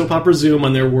classic soap opera zoom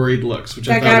on their worried looks, which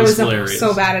I thought was hilarious.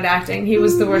 So bad at acting. He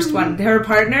was the worst one. Her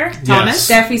partner, Thomas?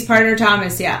 Steffi's partner,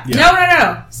 Thomas, yeah.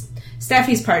 No.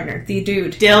 Steffi's partner, the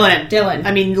dude. Dylan.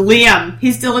 I mean, Liam.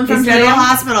 He's Dylan from General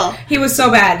Hospital. He was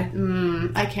so bad.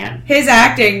 I can't. His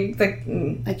acting,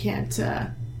 I can't.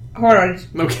 Horrid.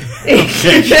 Okay.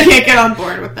 I can't get on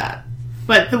board with that.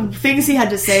 But the things he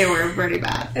had to say were pretty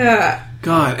bad.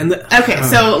 God. Okay,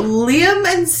 so Liam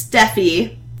and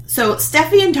Steffi. So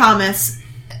Steffi and Thomas,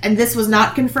 and this was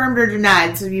not confirmed or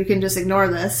denied, so you can just ignore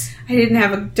this. I didn't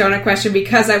have a donut question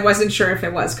because I wasn't sure if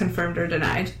it was confirmed or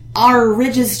denied. Are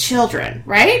Ridge's children,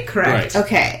 right? Correct. Right.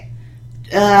 Okay.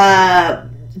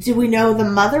 Do we know the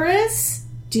mother is?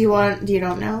 You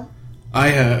don't know?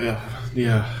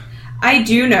 Yeah. I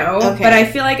do know, but I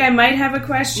feel like I might have a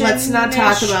question. Let's not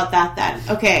talk about that then.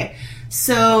 Okay.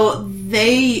 So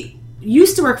they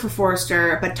used to work for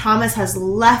Forrester, but Thomas has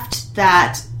left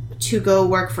that to go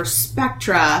work for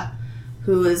Spectra,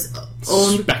 who is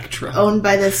owned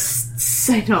by this.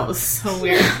 I know, it's so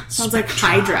weird. Sounds like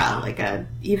Hydra, like a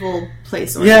evil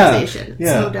place organization.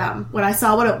 Yeah. So dumb. When I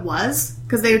saw what it was,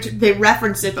 because they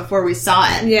referenced it before we saw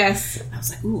it. Yes. I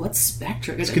was like, ooh, what's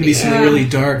Spectra going to be? It's going to be something really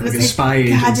dark, like a spy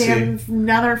agency. Goddamn,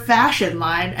 another fashion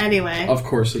line. Anyway. Of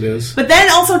course it is. But then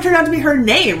also turned out to be her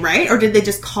name, right? Or did they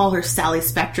just call her Sally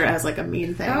Spectra as like a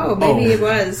mean thing? Oh, maybe it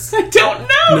was. I don't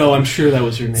know. No, I'm sure that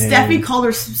was her name. Steffi called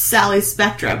her Sally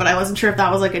Spectra, but I wasn't sure if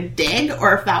that was like a dig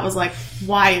or if that was like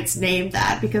why it's named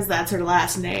that, because that's her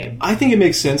last name. I think it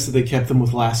makes sense that they kept them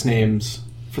with last names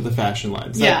for the fashion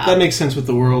lines. That makes sense with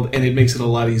the world, and it makes it a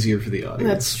lot easier for the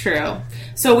audience. That's true.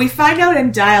 So we find out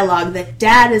in dialogue that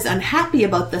Dad is unhappy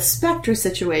about the Spectra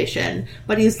situation,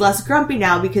 but he's less grumpy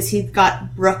now because he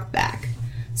got Brooke back.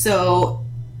 So...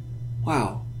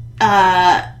 Wow.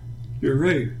 You're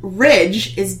right.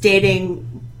 Ridge is dating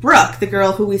Brooke, the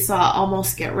girl who we saw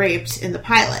almost get raped in the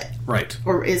pilot. Right.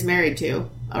 Or is married to.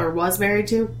 Or was married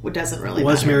to. It doesn't really matter.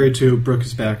 Was married to. Brooke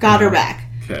is back. Got her back.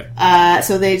 Okay.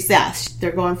 So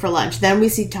they're going for lunch. Then we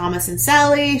see Thomas and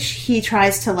Sally. He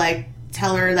tries to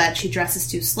tell her that she dresses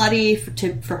too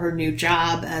slutty for her new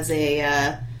job as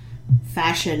a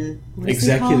fashion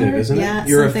executive, isn't it? Yeah,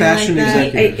 you're a fashion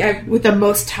executive with the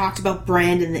most talked about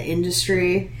brand in the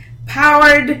industry.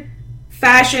 Powered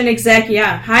fashion exec.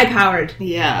 Yeah, high powered.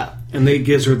 Yeah. And they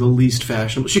gives her the least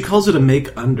fashionable. She calls it a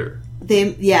make under.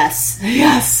 Yes.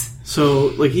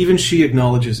 So even she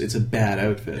acknowledges it's a bad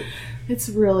outfit. It's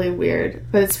really weird,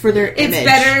 but it's for their image. It's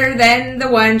better than the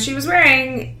one she was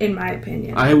wearing, in my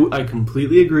opinion. I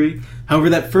completely agree.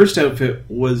 However, that first outfit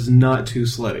was not too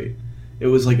slutty. It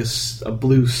was like a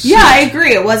blue suit. Yeah, I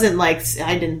agree. It wasn't like...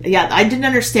 I didn't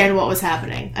understand what was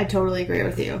happening. I totally agree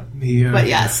with you. Yeah. But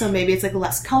yeah, so maybe it's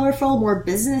less colorful, more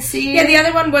businessy. Yeah, the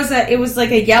other one was it was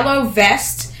like a yellow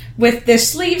vest with the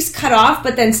sleeves cut off,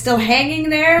 but then still hanging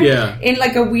there. Yeah. In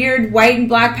like a weird white and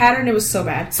black pattern. It was so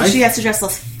bad. So she has to dress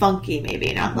less funky,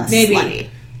 maybe, not less slutty.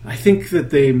 I think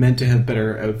that they meant to have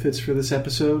better outfits for this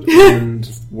episode, and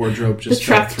wardrobe just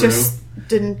fell through. Just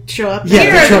didn't show up. Yeah,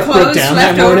 here are the clothes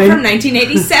left over from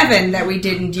 1987 that we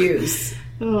didn't use.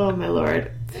 Oh, my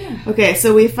Lord. Okay,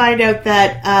 so we find out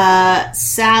that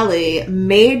Sally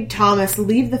made Thomas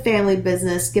leave the family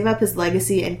business, give up his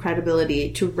legacy and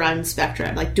credibility to run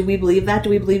Spectra. Do we believe that? Do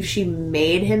we believe she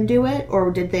made him do it?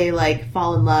 Or did they,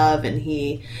 fall in love and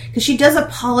he... Because she does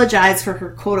apologize for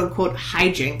her quote-unquote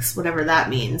hijinks, whatever that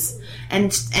means.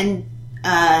 And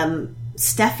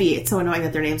Steffi, it's so annoying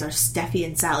that their names are Steffi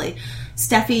and Sally.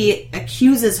 Steffi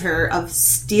accuses her of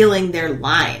stealing their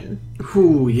line.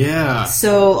 Ooh, yeah.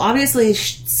 So, obviously,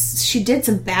 she did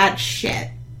some bad shit.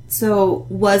 So,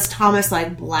 was Thomas,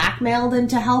 blackmailed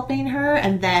into helping her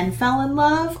and then fell in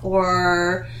love?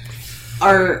 Or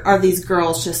are these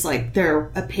girls just,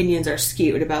 their opinions are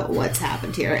skewed about what's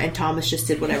happened here, and Thomas just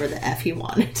did whatever the F he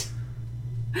wanted?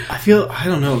 I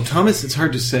don't know, Thomas. It's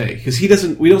hard to say because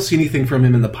we don't see anything from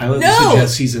him in the pilot that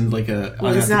suggests he's in like a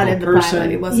he's not in person.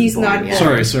 The pilot. He's not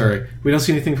yet. Sorry. We don't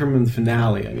see anything from him in the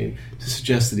finale. I mean, to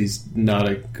suggest that he's not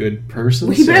a good person.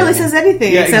 Well, he barely says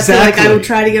anything except exactly. like I would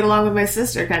try to get along with my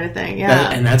sister kind of thing.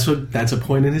 Yeah, and that's a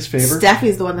point in his favor.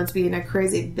 Steffi's the one that's being a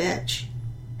crazy bitch.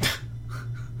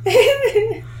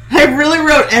 I really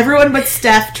wrote everyone but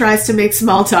Steph tries to make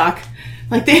small talk.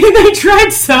 Like they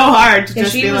tried so hard to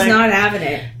just she be was like, not having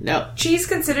it. No. She's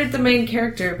considered the main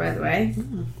character, by the way.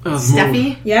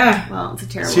 Steffi? Yeah. Well, it's a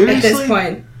terrible Seriously? At this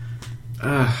point.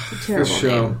 It's a terrible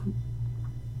show. name.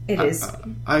 It is.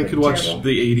 I could watch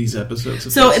the 80s episodes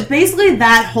of So this. basically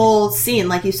that whole scene,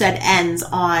 like you said, ends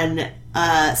on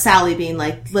Sally being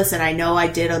like, listen, I know I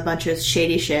did a bunch of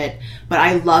shady shit, but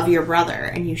I love your brother,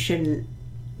 and you shouldn't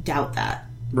doubt that.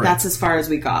 Right. That's as far as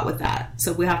we got with that.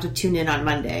 So we have to tune in on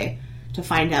Monday to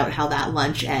find out how that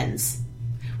lunch ends,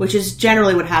 which is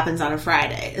generally what happens on a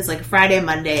Friday. It's like Friday,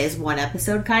 Monday is one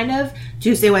episode kind of.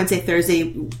 Tuesday, Wednesday,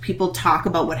 Thursday, people talk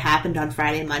about what happened on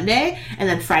Friday, Monday, and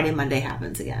then Friday, Monday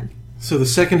happens again. So the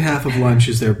second half of lunch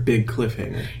is their big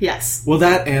cliffhanger. Yes. Well,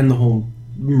 that and the whole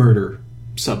murder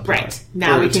subplot. Right.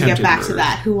 Now we can get back to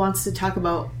that. Who wants to talk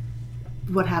about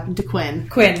what happened to Quinn?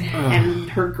 And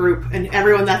her group and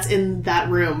everyone that's in that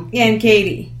room. And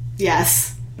Katie.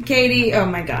 Yes. Katie, oh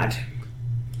my god.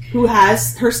 Who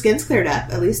has her skin's cleared up.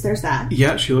 At least there's that.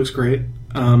 Yeah, she looks great.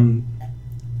 God,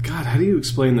 how do you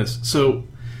explain this? So,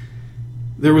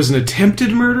 there was an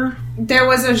attempted murder? There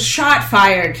was a shot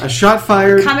fired. A shot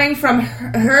fired? Coming from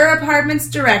her apartment's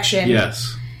direction.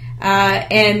 Yes.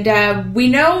 And we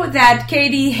know that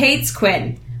Katie hates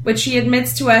Quinn, which she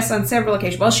admits to us on several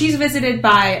occasions. Well, she's visited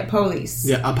by a police.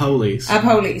 Yeah, a police. A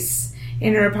police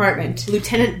in her apartment.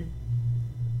 Lieutenant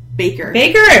Baker.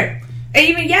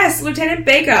 Even, yes, Lieutenant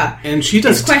Baker. And she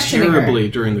does terribly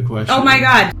during the question. Oh my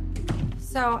god.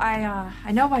 So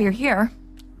I know why you're here.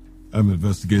 I'm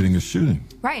investigating a shooting.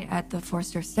 Right, at the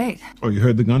Forster Estate. Oh, you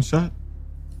heard the gunshot?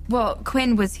 Well,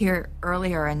 Quinn was here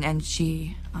earlier and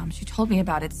she told me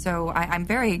about it, so I'm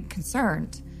very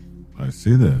concerned. I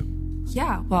see that.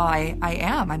 Yeah, well, I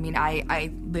am. I mean,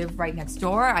 I live right next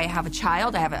door. I have a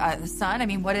child. I have a son. I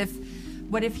mean, what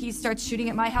if he starts shooting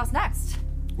at my house next?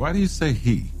 Why do you say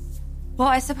he? Well,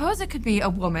 I suppose it could be a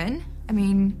woman. I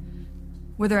mean,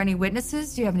 were there any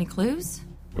witnesses? Do you have any clues?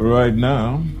 Right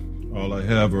now, all I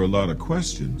have are a lot of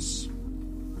questions.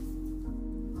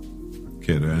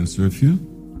 Care to answer a few?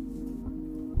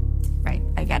 Right,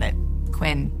 I get it.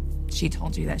 Quinn, she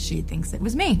told you that she thinks it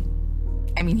was me.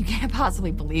 I mean, you can't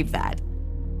possibly believe that.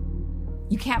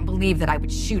 You can't believe that I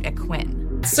would shoot at Quinn.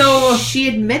 So she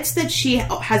admits that she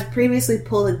has previously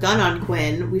pulled a gun on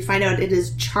Quinn. We find out it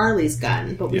is Charlie's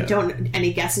gun, but we don't.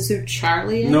 Any guesses who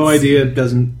Charlie is? No idea.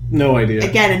 No idea.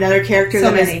 Again, another character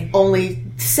is only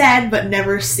said but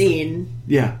never seen.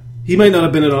 Yeah, he might not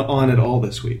have been on at all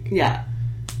this week. Yeah.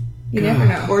 You never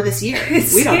know. Or this year.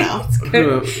 We don't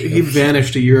know. He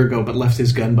vanished a year ago, but left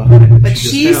his gun behind. But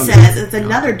she says, it's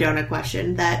another donut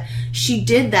question, that she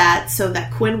did that so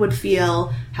that Quinn would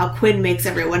feel how Quinn makes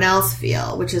everyone else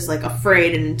feel, which is like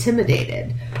afraid and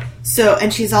intimidated. So,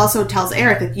 and she's also tells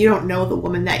Eric, like, you don't know the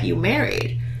woman that you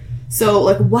married. So,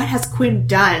 like, what has Quinn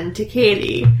done to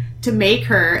Katie to make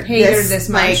her hate her this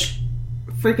much?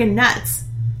 Like, freaking nuts?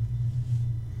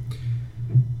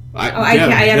 I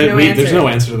have no answer. There's no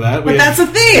answer to that. But that's the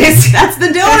thing. That's the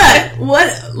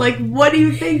donut. What do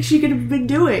you think she could have been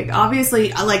doing?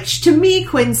 Obviously, like, to me,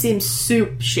 Quinn seems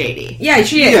soup shady. Yeah,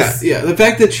 she is. Yeah. The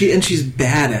fact that she's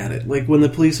bad at it. Like, when the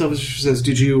police officer says,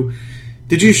 "Did you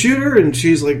shoot her?" and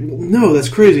she's like, "No, that's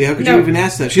crazy. How could you even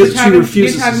ask that?" She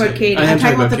refuses. You're talking about Katie. I am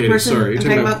talking about the Katie. person. Sorry, I'm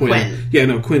talking about Quinn. Yeah,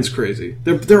 no, Quinn's crazy.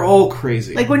 They're all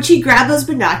crazy. Like, when she grabbed those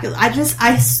binoculars,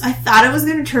 I thought it was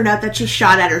going to turn out that she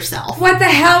shot at herself. What the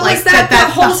hell was that?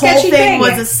 That whole sketchy thing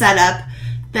was a setup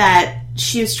that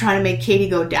she was trying to make Katie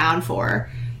go down for,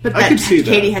 but that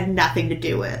Katie had nothing to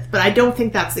do with. But I don't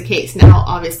think that's the case. Now,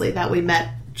 obviously, that we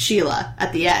met Sheila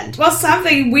at the end. Well,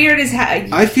 something weird is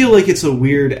happening. I feel like it's a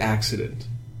weird accident.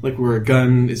 Like, where a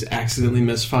gun is accidentally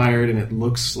misfired and it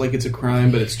looks like it's a crime,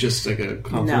 but it's just like a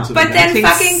confluence of But then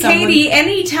events. fucking Katie,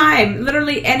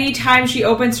 literally any time she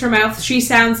opens her mouth, she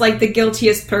sounds like the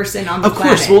guiltiest person on the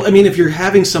planet. Of course. Well, I mean, if you're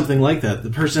having something like that, the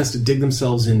person has to dig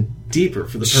themselves in deeper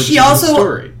for the purpose she of also, the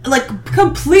story. like,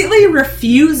 completely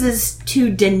refuses to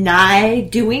deny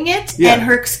doing it, and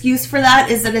her excuse for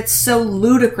that is that it's so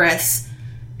ludicrous.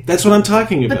 That's what I'm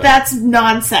talking about. But that's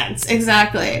nonsense.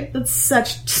 Exactly. That's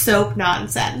such soap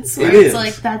nonsense. Where It it's is.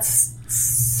 like, that's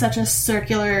such a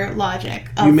circular logic.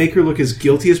 You make her look as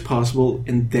guilty as possible,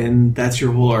 and then that's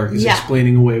your whole arc, is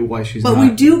explaining away why she's not. But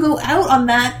we do go out on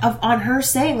that, on her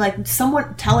saying, like,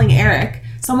 someone telling Eric,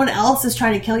 someone else is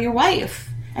trying to kill your wife.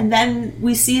 And then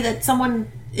we see that someone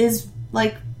is,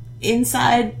 like,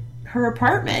 inside her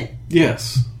apartment.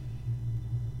 Yes.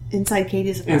 Inside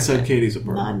Katie's apartment. Inside Katie's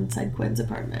apartment. Not inside Quinn's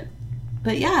apartment.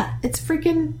 But yeah, it's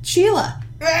freaking Sheila.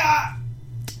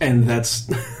 And that's...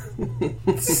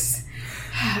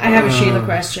 I have a Sheila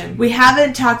question. We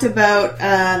haven't talked about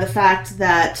the fact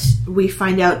that we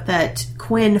find out that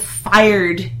Quinn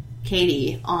fired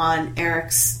Katie on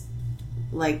Eric's,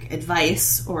 like,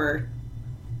 advice or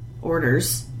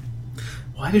orders.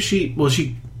 Why does she... Well,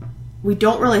 she... We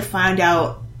don't really find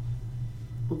out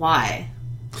why.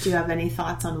 Do you have any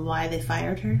thoughts on why they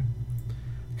fired her?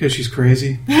 Because she's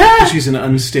crazy? Because she's an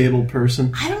unstable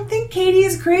person? I don't think Katie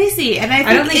is crazy. And I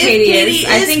don't think if Katie is.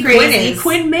 I think crazy, Quinn is.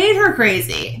 Quinn made her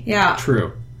crazy. Yeah.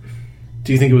 True.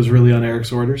 Do you think it was really on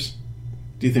Eric's orders?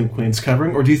 Do you think Quinn's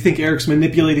covering? Or do you think Eric's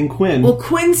manipulating Quinn? Well,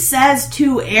 Quinn says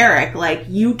to Eric, like,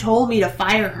 you told me to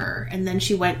fire her, and then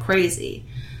she went crazy.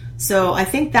 So I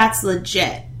think that's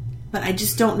legit. But I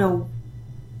just don't know.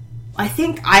 I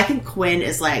think Quinn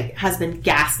is like has been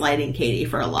gaslighting Katie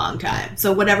for a long time.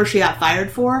 So whatever she got fired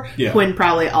for, Quinn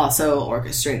probably also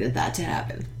orchestrated that to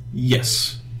happen.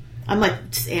 Yes. I'm like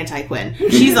anti-Quinn.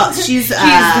 She's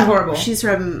horrible. She's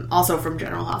also from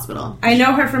General Hospital. I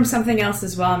know her from something else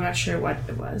as well. I'm not sure what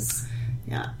it was.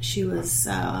 Yeah, she was.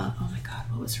 Oh my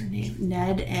god, what was her name?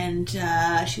 Ned, and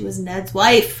she was Ned's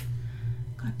wife.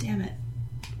 God damn it.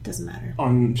 Doesn't matter.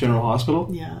 On General Hospital?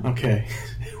 Yeah. Okay.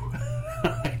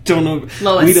 I don't know.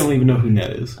 Lois. We don't even know who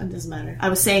Ned is. It doesn't matter. I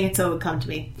was saying it so it would come to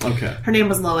me. Okay. Her name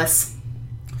was Lois.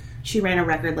 She ran a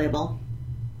record label.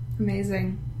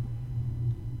 Amazing.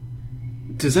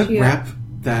 Does that wrap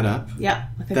that up? Yeah.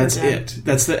 I think that's we're done. it.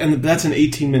 That's an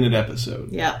 18-minute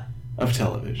episode. Yeah. Of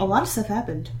television. A lot of stuff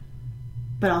happened.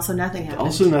 But also nothing happened.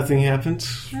 Also nothing happened.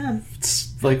 Yeah.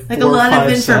 It's like a lot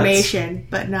of information,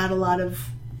 but not a lot of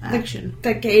action.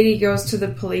 That Katie goes to the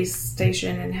police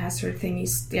station and has her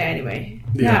thingies. Yeah, anyway.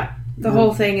 Yeah. The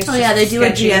whole thing is they do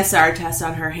sketchy. a GSR test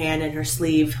on her hand and her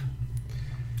sleeve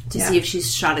to see if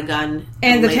she's shot a gun.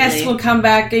 And the test will come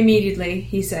back immediately,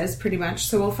 he says, pretty much.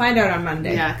 So we'll find out on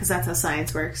Monday. Yeah, because that's how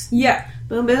science works. Yeah.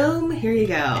 Boom, boom, here you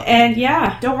go. And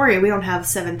don't worry, we don't have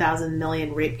 7,000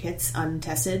 million rape kits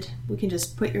untested. We can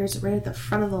just put yours right at the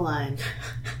front of the line.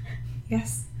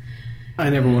 Yes. I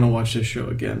never want to watch this show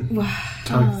again.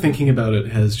 Thinking about it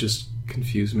has just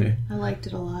confused me. I liked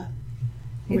it a lot.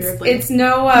 Weirdly. It's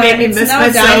no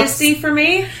Dynasty for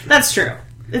me. That's true.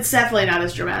 It's definitely not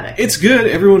as dramatic. It's good.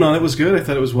 Everyone on it was good. I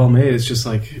thought it was well made. It's just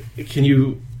like, can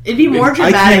you... It'd be more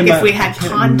dramatic if we had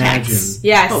context.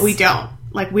 Yes. But we don't.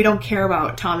 Like, we don't care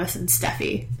about Thomas and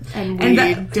Steffi. And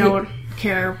we don't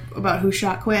care about who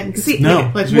shot Quinn.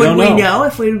 No. Like, would we know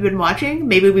if we'd been watching?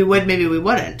 Maybe we would, maybe we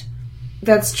wouldn't.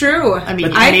 That's true. I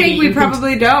mean, I think we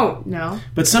probably don't. No.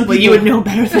 But some people... you would know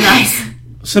better than us.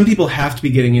 Some people have to be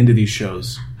getting into these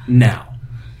shows now.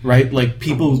 Right? Like,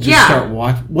 people just start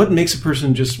watching... What makes a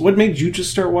person just... What made you just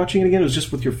start watching it again? It was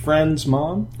just with your friend's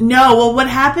mom? No, well, what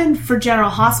happened for General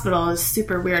Hospital is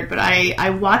super weird, but I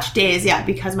watched Days,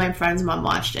 because my friend's mom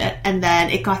watched it, and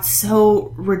then it got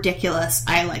so ridiculous,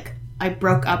 I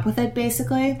broke up with it,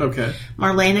 basically. Okay.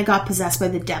 Marlena got possessed by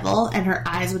the devil, and her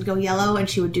eyes would go yellow, and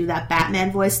she would do that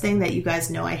Batman voice thing that you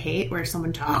guys know I hate, where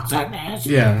someone talks like that.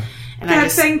 Yeah. And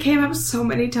that thing came up so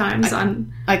many times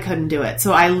I couldn't do it.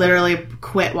 So I literally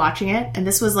quit watching it. And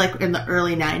this was like in the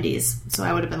early 90s. So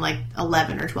I would have been like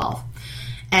 11 or 12.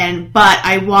 But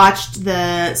I watched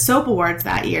the Soap Awards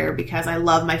that year because I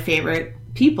love my favorite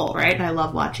people, right? And I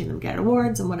love watching them get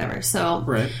awards and whatever. So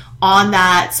on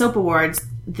that Soap Awards,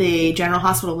 the General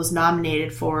Hospital was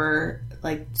nominated for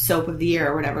like Soap of the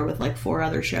Year or whatever with like 4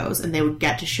 other shows. And they would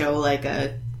get to show like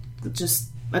a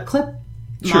clip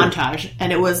montage,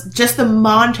 and it was just the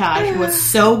montage was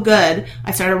so good.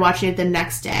 I started watching it the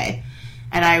next day,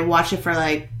 and I watched it for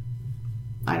like,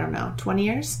 I don't know, 20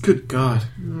 years. Good God.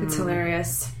 It's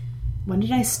hilarious. When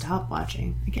did I stop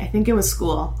watching? I think it was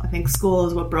school. I think school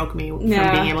is what broke me from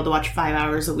being able to watch 5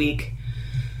 hours a week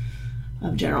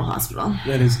of General Hospital.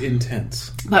 That is intense.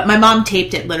 But my mom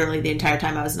taped it literally the entire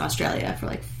time I was in Australia for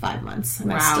like 5 months,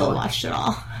 and I still watched it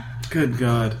all. Good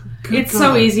God. It's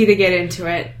so easy to get into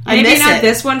it. I miss not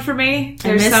this one for me.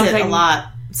 There's something it a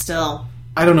lot still.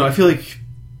 I don't know. I feel like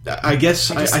I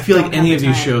feel like any of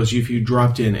these shows, if you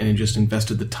dropped in and just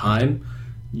invested the time,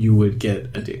 you would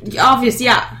get addicted. Obvious,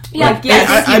 yeah. Yeah, Like,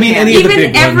 yes. I mean, any of the even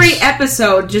big every ones.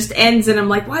 episode just ends, and I'm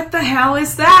like, what the hell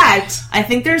is that? I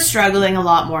think they're struggling a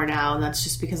lot more now, and that's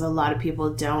just because a lot of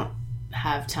people don't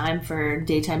have time for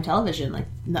daytime television. Like,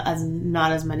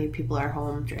 not as many people are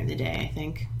home during the day, I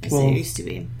think, as they used to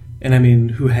be. And I mean,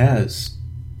 who has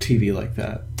TV like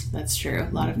that? That's true.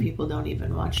 A lot of people don't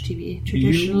even watch TV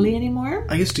traditionally anymore.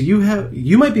 I guess,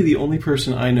 you might be the only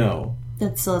person I know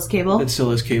That still has cable? that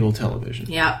still has cable television.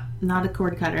 Yeah, not a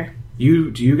cord cutter. Do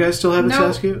you guys still have it,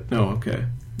 No. Saskia? No, okay.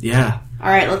 Yeah.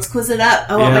 Alright, let's quiz it up.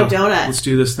 I want my donut. Let's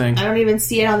do this thing. I don't even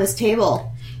see it on this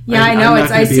table. Yeah, I know. I'm not It's.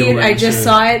 gonna I be see able it. to I just answer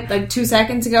saw it like 2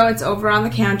 seconds ago. It's over on the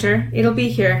counter. It'll be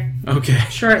here Okay.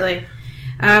 shortly.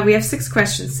 We have 6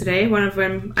 questions today. One of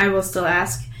them I will still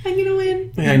ask. I'm gonna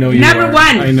win. I know you Number are.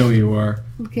 1. I know you are.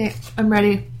 Okay, I'm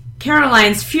ready.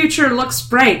 Caroline's future looks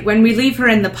bright when we leave her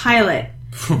in the pilot.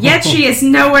 Yet she is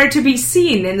nowhere to be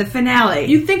seen in the finale.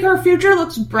 You think her future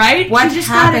looks bright? What She just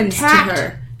happens to got attacked.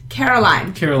 her?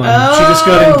 Caroline. She just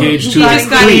got engaged she just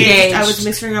got engaged. I was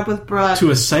mixing her up with Brooke.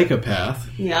 to a psychopath.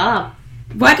 Yeah.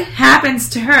 What happens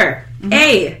to her?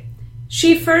 A.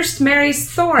 She first marries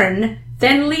Thorne,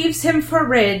 then leaves him for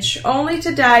Ridge, only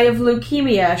to die of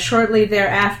leukemia shortly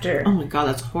thereafter. Oh my god,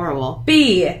 that's horrible.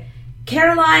 B.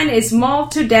 Caroline is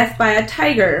mauled to death by a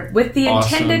tiger, with the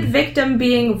intended victim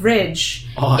being Ridge,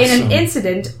 in an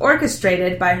incident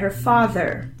orchestrated by her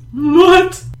father.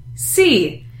 What?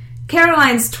 C.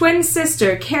 Caroline's twin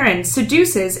sister, Karen,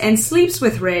 seduces and sleeps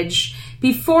with Ridge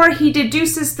before he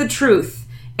deduces the truth,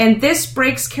 and this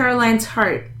breaks Caroline's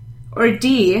heart. Or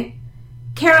D.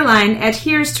 Caroline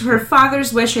adheres to her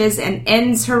father's wishes and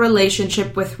ends her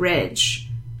relationship with Ridge.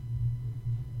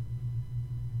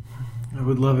 I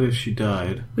would love it if she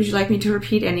died. Would you like me to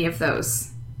repeat any of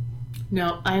those?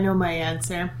 No, I know my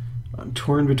answer. I'm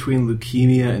torn between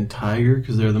leukemia and tiger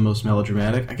because they're the most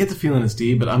melodramatic. I get the feeling it's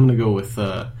D, but I'm gonna go with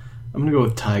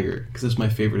tiger because it's my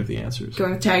favorite of the answers.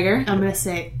 Going with tiger? I'm gonna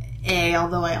say A,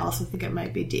 although I also think it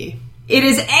might be D. It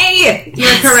is A! You're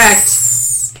correct.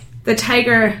 The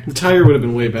tiger. The tiger would have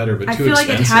been way better, but I too feel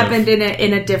expensive. like it happened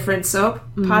in a different soap,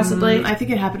 possibly. I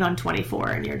think it happened on 24,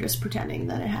 and you're just pretending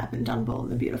that it happened on Bold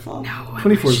and the Beautiful. No.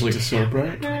 24 is like a soap,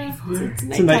 right? 24. It's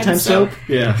a nighttime soap?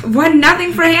 Yeah.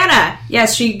 1-0 for Hannah.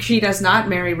 Yes, she does not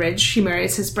marry Ridge. She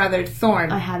marries his brother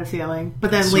Thorne. I had a feeling. But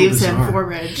then So leaves bizarre. him for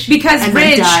Ridge. Because and then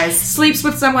Ridge dies. sleeps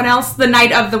with someone else the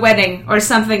night of the wedding or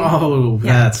something. Oh,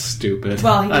 that's stupid.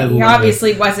 Well, I he love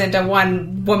obviously wasn't a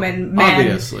one-woman man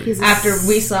Obviously. after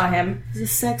we saw him. He's a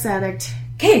sex addict.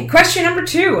 Okay, question number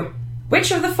 2.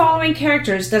 Which of the following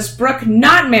characters does Brooke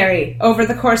not marry over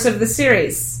the course of the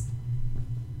series?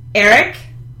 Eric?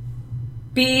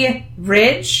 B.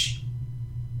 Ridge?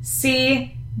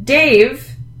 C.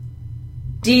 Dave?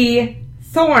 D.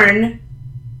 Thorne?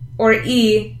 Or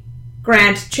E.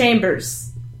 Grant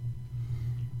Chambers?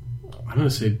 I'm going to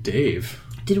say Dave.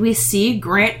 Did we see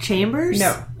Grant Chambers?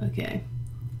 No. Okay.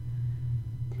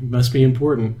 It must be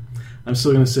important. I'm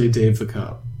still going to say Dave the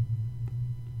cop.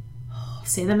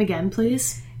 Say them again,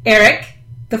 please. Eric,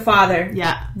 the father.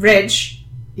 Yeah. Ridge.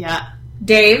 Yeah.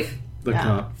 Dave. The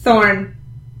cop. Thorne.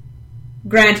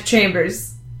 Grant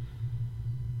Chambers.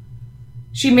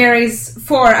 She marries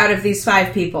 4 out of these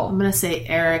 5 people. I'm going to say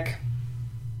Eric.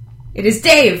 It is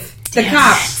Dave, the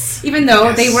cop. Even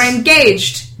though they were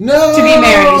engaged No! to be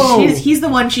married. He's the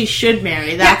one she should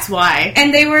marry. That's why.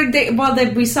 And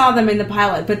we saw them in the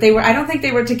pilot, but I don't think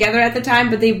they were together at the time,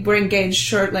 but they were engaged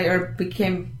shortly, or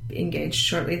became engaged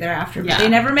shortly thereafter. But they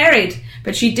never married.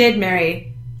 But she did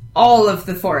marry all of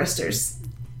the Forresters.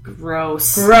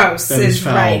 Gross. Gross That is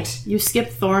foul. right. You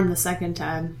skipped Thorne the second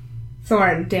time.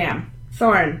 Thorne, damn.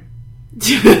 Thorne.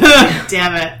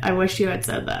 Damn it. I wish you had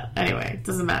said that. Anyway, it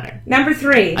doesn't matter. Number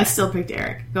 3. I still picked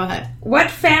Eric. Go ahead. What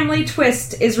family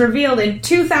twist is revealed in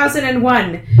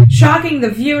 2001, shocking the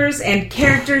viewers and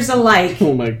characters alike?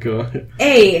 Oh my god.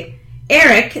 A.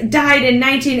 Eric died in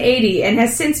 1980 and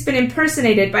has since been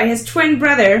impersonated by his twin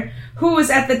brother, who was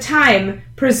at the time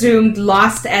presumed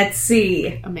lost at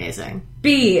sea. Amazing.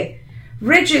 B.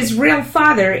 Ridge's real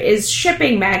father is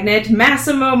shipping magnate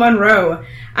Massimo Monroe,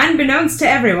 unbeknownst to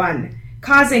everyone,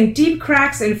 causing deep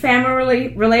cracks in family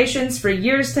relations for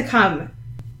years to come.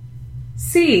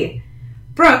 C.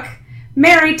 Brooke,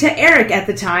 married to Eric at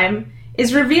the time,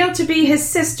 is revealed to be his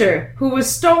sister, who was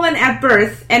stolen at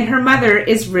birth, and her mother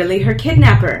is really her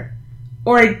kidnapper.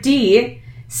 Or D.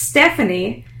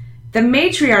 Stephanie, the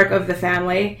matriarch of the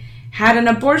family, had an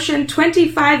abortion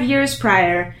 25 years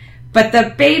prior, but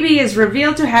the baby is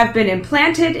revealed to have been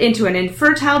implanted into an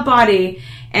infertile body,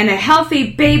 and a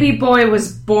healthy baby boy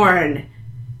was born.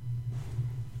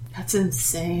 That's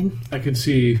insane. I could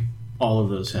see all of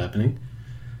those happening.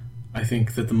 I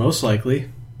think that the most likely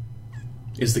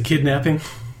is the kidnapping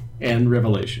and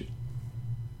revelation.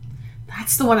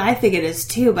 That's the one I think it is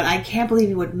too, but I can't believe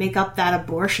you would make up that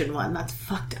abortion one. That's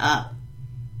fucked up.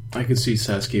 I could see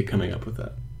Saskia coming up with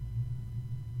that.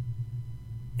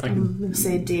 I'm going to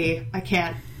say D. I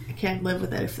can't live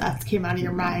with it if that came out of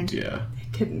your mind. Yeah.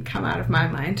 It didn't come out of my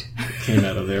mind. It came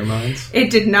out of their minds? It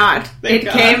did not. Thank it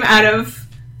God. came out of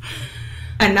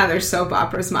another soap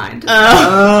opera's mind.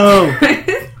 Oh!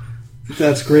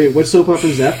 That's great. What soap opera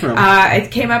is that from?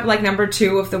 It came up like number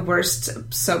 2 of the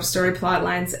worst soap story plot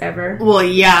lines ever. Well,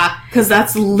 yeah, because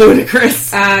that's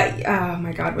ludicrous. Oh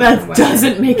my God. That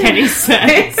doesn't make any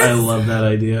sense. I love that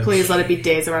idea. Please let it be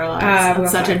Days of Our Lives. That's we'll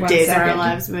such a find Days 1 of Our second.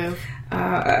 Lives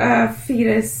move.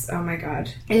 Fetus. Oh my God.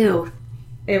 Ew.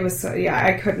 It was so, yeah,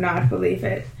 I could not believe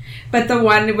it. But the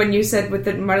one when you said with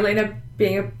the Marlena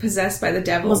being possessed by the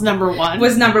devil Was number 1.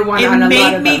 Was number 1 It on a lot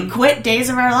made of me them. quit Days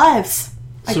of Our Lives.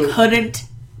 So- I couldn't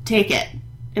take it.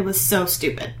 It was so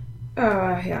stupid.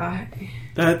 Yeah.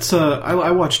 That's,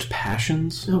 I watched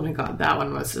Passions. Oh my God, that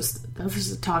was just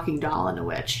a talking doll and a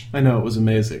witch. I know, it was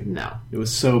amazing. No. It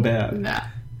was so bad. No.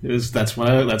 That's what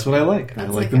I like. I That's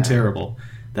like like them a- terrible.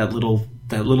 That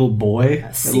little boy,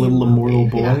 that Sea little monkey, immortal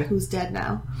boy. yeah, who's dead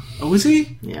now. Oh, is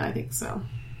he? Yeah, I think so.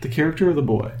 The character or the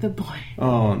boy? The boy.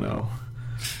 Oh, no.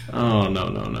 Oh,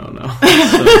 no.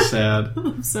 So sad.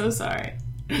 I'm so sorry.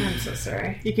 I'm so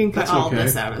sorry. You can cut That's all okay.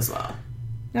 this out as well.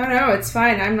 No, it's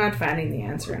fine. I'm not finding the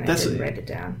answer, and That's I didn't a- write it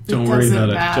down. Don't It worry doesn't about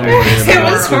it. matter. Don't worry about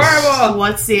It was horrible.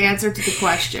 What's the answer to the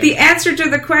question? The answer to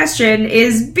the question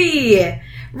is B.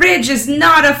 Ridge is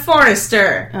not a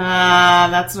Forrester.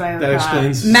 That's what I That thought.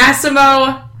 explains.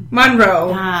 Massimo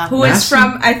Monroe, who is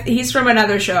Massimo? from he's from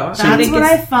another show. That's what it's-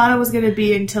 I thought it was going to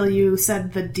be until you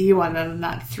said the D one, and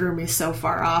that threw me so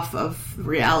far off of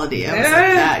reality. I was like,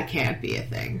 that can't be a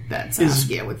thing that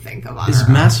Saskia would think of on Is her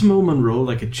own. Massimo Monroe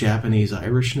like a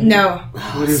Japanese-Irish name? No.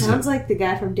 What is Sounds it? like the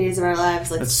guy from Days of Our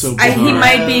Lives. Like, That's so He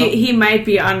bizarre. might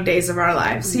be on Days of Our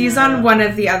Lives. He's on one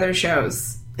of the other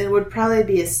shows. It would probably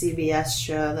be a CBS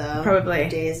show, though. Probably.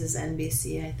 Days is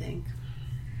NBC, I think.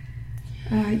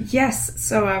 Yes.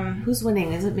 So Who's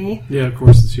winning? Is it me? Yeah, of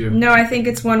course it's you. no, I think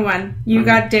it's 1-1. You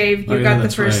got Dave. You oh, yeah, got the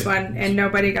that's first right. one, and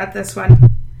nobody got this one.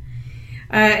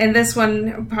 And this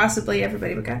one, possibly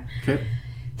everybody would get. Okay.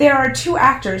 There are 2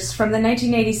 actors from the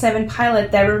 1987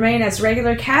 pilot that remain as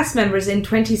regular cast members in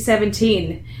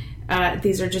 2017.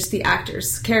 These are just the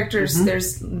actors. Characters,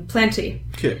 there's plenty.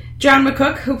 Okay. John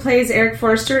McCook, who plays Eric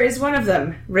Forster, is one of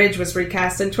them. Ridge was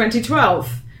recast in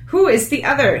 2012. Who is the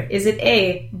other? Is it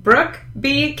A, Brooke,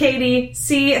 B, Katie,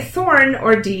 C, Thorne,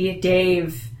 or D,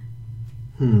 Dave?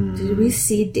 Did we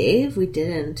see Dave? We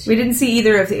didn't. We didn't see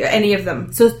either of any of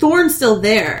them. So Thorne's still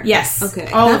there? Yes. Okay,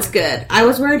 All that's good. I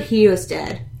was worried he was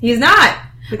dead. He's not.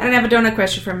 I don't have a donut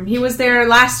question from him. He was there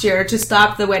last year to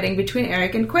stop the wedding between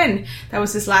Eric and Quinn. That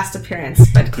was his last appearance,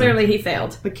 but clearly he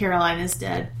failed. But Caroline is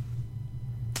dead.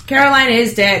 Caroline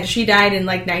is dead. She died in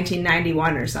like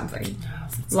 1991 or something.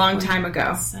 Long time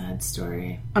ago. Sad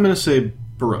story. I'm going to say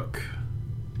Brooke.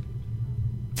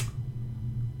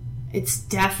 It's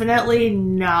definitely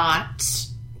not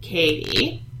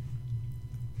Katie.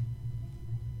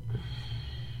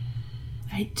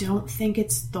 I don't think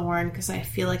it's Thorne because I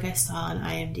feel like I saw on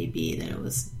IMDb that it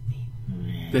was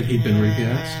That he'd been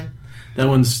recast. That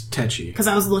one's Tetchy. because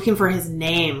I was looking for his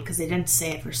name because they didn't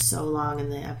say it for so long in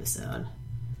the episode.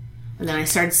 And then I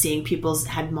started seeing people's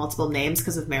had multiple names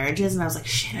because of marriages, and I was like,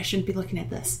 "Shit, I shouldn't be looking at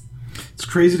this." It's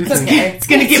crazy to think. Okay. It's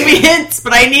gonna give me hints,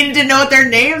 but I needed to know what their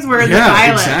names were in the Yeah,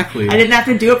 pilot. exactly. I didn't have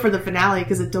to do it for the finale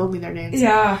because it told me their names.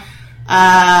 Yeah.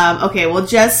 Okay, well,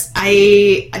 just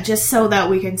so that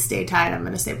we can stay tied, I'm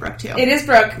gonna say Brooke too. It is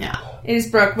Brooke. Yeah. It is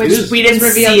Brooke, which We didn't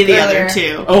was revealed see the earlier. other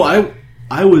two. Oh,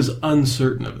 I was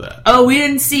uncertain of that. Oh, we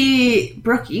didn't see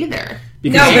Brooke either.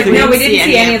 Because We didn't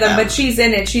see any of them, them. but she's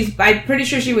in it. I'm pretty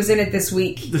sure she was in it this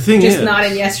week. The thing just is- not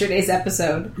in yesterday's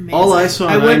episode. All I saw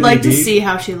I on would like to IMDb see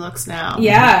how she looks now.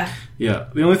 Yeah. Yeah,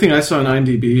 the only thing I saw on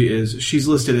IMDb is she's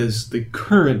listed as the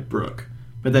current Brooke,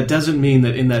 but that doesn't mean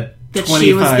that in that she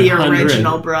was the 2500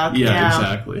 original Brooke. Yeah,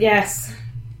 exactly. Yes.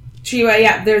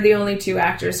 Yeah, they're the only 2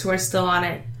 actors who are still on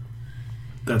it.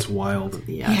 That's wild.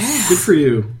 Yes. Good for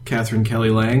you, Catherine Kelly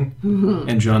Lang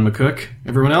and John McCook.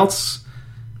 Everyone else,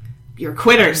 You're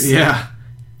quitters. yeah,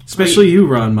 especially you,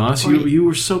 Ron Moss. or You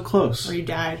were so close. Or you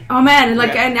died. Oh man, and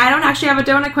I don't actually have a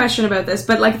donut question about this,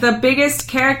 but like the biggest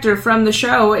character from the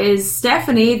show is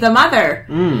Stephanie, the mother,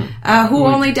 who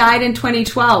only died in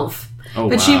 2012. Oh,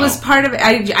 but she wow. was part of it.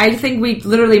 I think we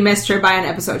literally missed her by an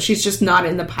episode. She's just not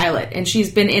in the pilot, and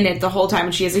she's been in it the whole time,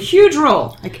 and she has a huge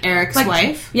role. Like Eric's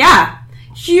wife? Yeah.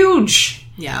 Huge.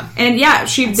 Yeah. And yeah, I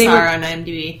saw her on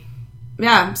IMDb.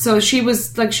 Yeah, so she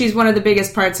was like, she's one of the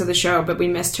biggest parts of the show, but we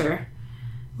missed her.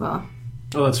 Well,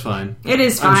 oh, that's fine. It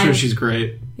is fine. I'm sure she's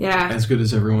great. Yeah, as good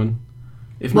as everyone.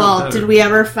 If well, not better. did we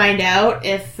ever find out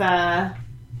if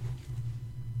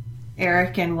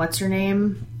Eric and what's her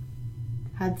name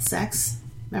had sex?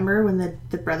 Remember when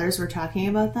the brothers were talking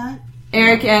about that?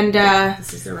 Eric and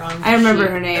this is the wrong. I remember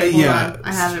her name. Yeah,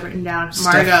 I have it written down.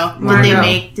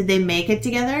 Margot. Did they make it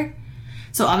together?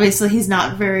 So obviously he's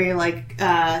not very like.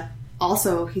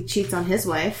 Also, he cheats on his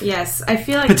wife. Yes, I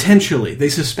feel like potentially they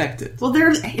suspect it. Well,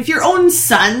 if your own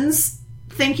sons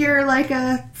think you're like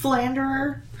a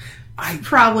philanderer,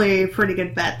 probably a pretty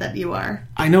good bet that you are.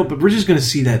 I know, but we're just going to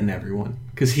see that in everyone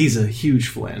because he's a huge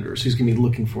philanderer, so he's going to be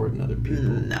looking for it in other people.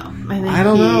 No, I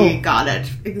think he got it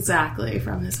exactly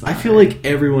from his father. I feel like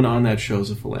everyone on that show is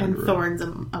a philanderer. And Thorne's a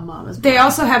mom as well. They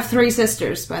also have 3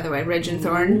 sisters, by the way, Ridge and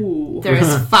Thorne. Ooh.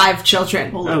 There's 5 children.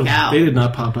 Holy cow. They did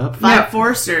not pop up. 5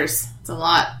 Forsters. It's a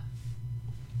lot.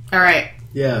 All right.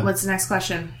 Yeah. What's the next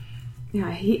question?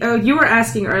 Yeah. You were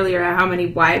asking earlier how many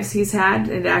wives he's had.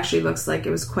 It actually looks like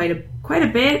it was quite a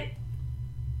bit.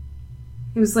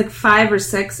 It was like 5 or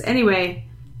 6. Anyway,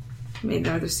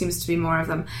 there seems to be more of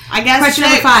them. I guess question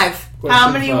 6. number 5.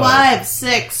 How many wives?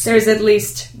 6. There's at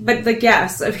least, but the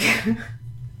guess.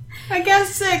 I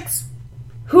guess 6.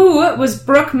 Who was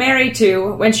Brooke married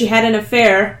to when she had an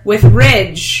affair with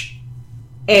Ridge?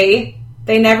 A.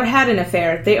 They never had an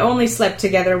affair. They only slept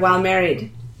together while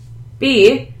married.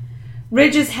 B.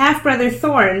 Ridge's half-brother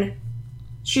Thorne.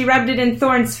 She rubbed it in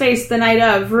Thorne's face the night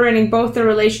of, ruining both the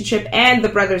relationship and the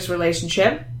brothers'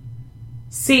 relationship.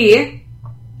 C.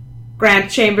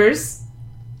 Grant Chambers.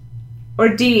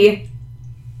 Or D.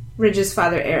 Ridge's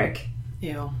father, Eric.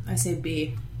 Ew. I say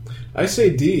B. I say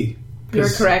D. You're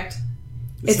correct.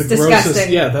 It's the disgusting. Grossest,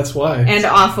 yeah, that's why. And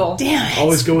awful. Damn it.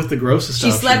 Always go with the grossest She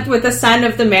option. slept with the son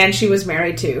of the man she was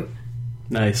married to.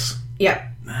 Nice. Yep.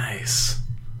 Nice.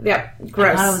 Yep.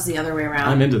 Gross. I thought it was the other way around.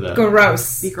 I'm into that.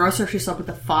 Gross. It'd be grosser if she slept with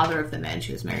the father of the man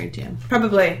she was married to.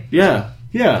 Probably. Yeah,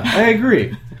 I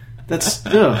agree. That's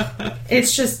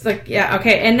It's just like, yeah,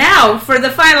 okay. And now for the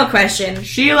final question.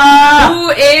 Sheila! Who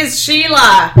is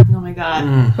Sheila? Oh my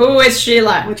god. Who is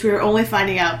Sheila? Which we were only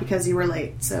finding out because you were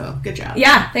late, so good job.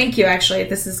 Yeah, thank you, actually.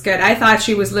 This is good. I thought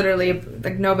she was literally,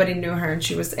 like, nobody knew her, and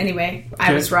she was, anyway,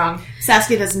 I was wrong.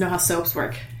 Saskia doesn't know how soaps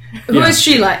work. Who is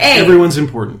Sheila? A. Everyone's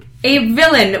important. A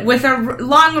villain with a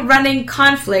long-running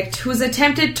conflict who's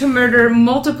attempted to murder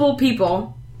multiple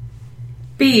people.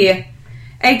 B.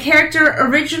 A character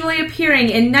originally appearing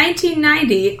in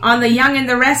 1990 on The Young and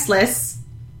the Restless.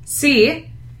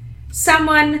 C.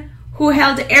 Someone who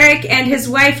held Eric and his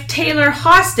wife Taylor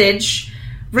hostage,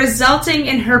 resulting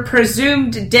in her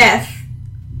presumed death.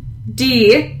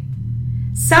 D.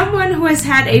 Someone who has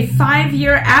had a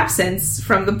 5-year absence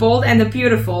from The Bold and the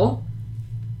Beautiful.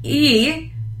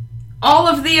 E. All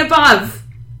of the above.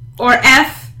 Or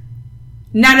F.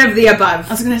 None of the above. I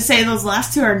was going to say those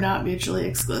last 2 are not mutually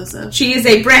exclusive. She is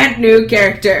a brand new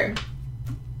character.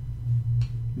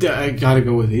 Yeah, I gotta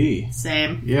go with E.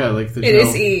 Same. Yeah, like It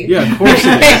is E. Yeah, of course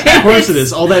it is. Of course it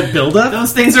is. All that build-up.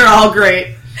 Those things are all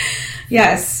great.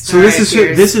 Yes. So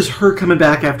this is her coming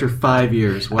back after 5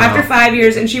 years. Wow. After 5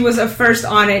 years, and she was a first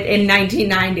on it in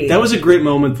 1990. That was a great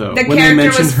moment, though. The when character they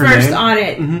mentioned was her first name. on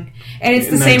it. Mm-hmm. And it's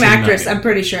the In same 1990. actress, I'm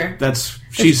pretty sure.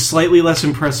 She's slightly less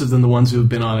impressive than the ones who have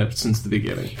been on it since the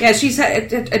beginning. Yeah, she's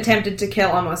attempted to kill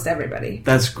almost everybody.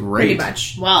 That's great. Pretty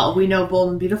much. Well, we know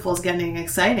Bold and Beautiful is getting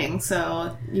exciting,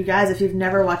 so you guys, if you've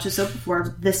never watched a soap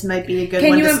before, this might be a good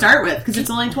one to start with, because it's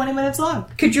only 20 minutes long.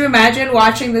 Could you imagine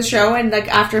watching the show and, like,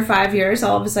 after 5 years,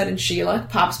 all of a sudden Sheila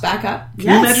pops back up? Can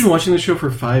you imagine watching the show for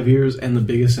 5 years and the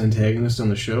biggest antagonist on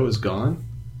the show is gone?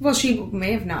 Well, she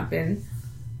may have not been.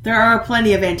 There are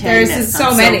plenty of antagonists. There's so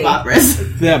on many soap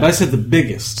operas. Yeah, but I said the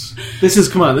biggest. This is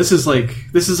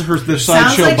the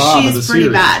sideshow like Bob of she's the pretty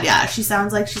series. bad. Yeah, she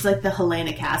sounds like she's like the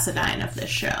Helena Cassadine of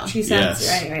this show. She sounds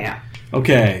Yes. anyway. Yeah.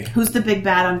 Okay. Who's the big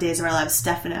bad on Days of Our Lives?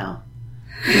 Stefano.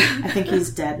 I think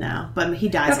he's dead now, but he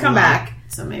dies. He'll come a lot, back.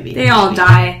 So maybe They all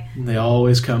die. They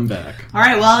always come back. All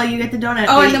right. Well, you get the donut.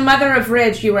 Oh, and the mother of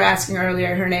Ridge, you were asking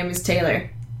earlier, her name is Taylor.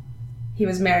 He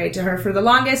was married to her for the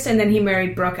longest, and then he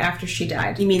married Brooke after she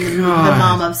died. You mean the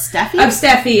mom of Steffi? Of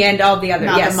Steffi and all the other.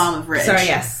 Not yes. the mom of Ridge. Sorry,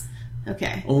 yes.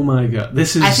 Okay. Oh my god.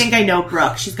 This is... I think I know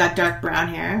Brooke. She's got dark brown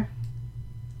hair.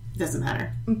 Doesn't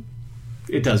matter.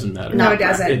 It doesn't matter. No, it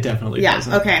doesn't. It definitely Yeah,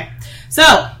 doesn't. okay.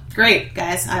 So, great,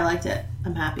 guys. I liked it.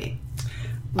 I'm happy.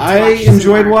 I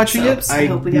enjoyed watching soaps. it. I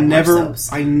hope we get more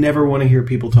soaps. I never want to hear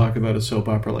people talk about a soap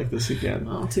opera like this again.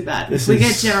 Oh, too bad. If we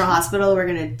get General Hospital, we're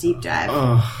going to deep dive.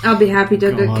 I'll be happy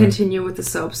to continue with the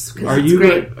soaps. Are you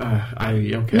great?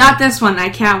 Okay. Not this one. I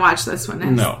can't watch this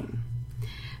one. No.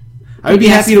 I'd be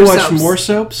happy to watch more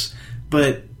soaps,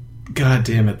 but god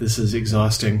damn it, this is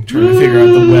exhausting trying to figure out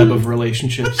the web of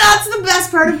relationships. But that's the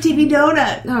best part of TV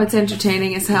Donut. No, it's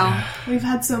entertaining as hell. We've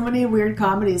had so many weird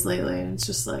comedies lately, and it's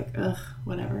just like, ugh,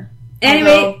 whatever.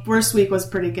 Anyway, although Worst Week was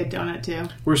pretty good Donut too.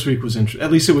 Worst Week was interesting.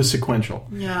 At least it was sequential.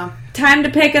 Yeah. Time to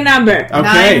pick a number.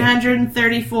 Okay.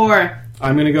 934.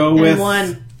 I'm going to go with...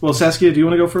 1. Well, Saskia, do you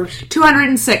want to go first?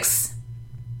 206.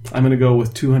 I'm going to go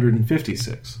with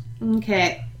 256.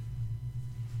 Okay.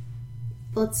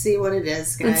 Let's see what it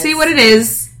is, guys. Let's see what it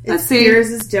is. Let's see. Here's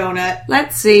his donut.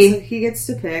 Let's see. So he gets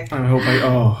to pick. I hope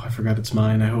I forgot it's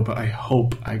mine. I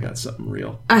hope I got something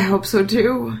real. I hope so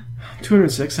too.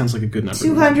 206 sounds like a good number.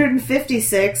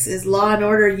 256 is Law and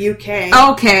Order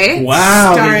UK. Okay.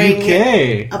 Wow, starring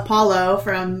the UK. Apollo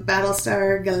from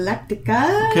Battlestar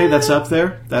Galactica. Okay, that's up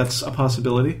there. That's a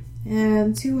possibility.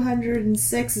 And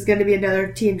 206 is going to be another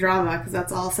teen drama because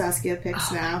that's all Saskia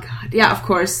picks now. God. Yeah, of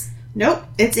course. Nope.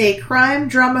 It's a crime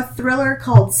drama thriller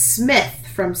called Smith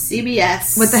from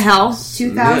CBS. What the hell?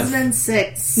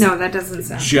 2006. No, that doesn't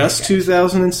sound just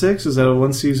 2006? Is that a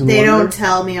one season They wonder? don't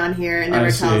tell me on here. It never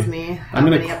tells me how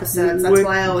many episodes. That's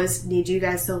why I always need you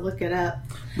guys to look it up.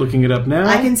 Looking it up now.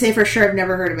 I can say for sure I've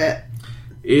never heard of it.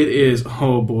 It is,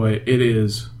 oh boy, it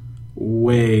is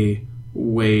way,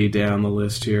 way down the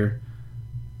list here.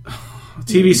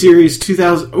 TV series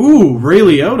 2000. Ooh, Ray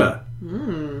Liotta.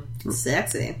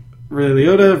 Sexy. Ray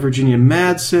Liotta, Virginia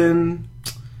Madsen,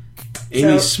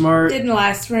 Amy Smart. Didn't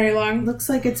last very long. Looks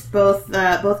like it's both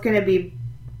going to be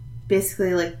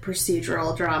basically like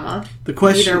procedural drama. The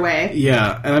question, either way.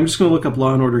 Yeah, and I'm just going to look up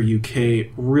Law and Order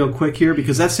UK real quick here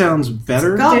because that sounds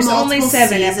better. There's only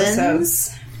 7 seasons.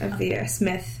 episodes of the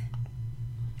Smith,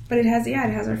 but it has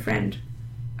our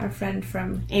friend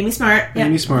from Amy Smart.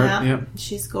 Amy Smart. Yeah.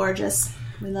 She's gorgeous.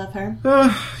 We love her.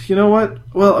 You know what?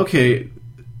 Well, okay.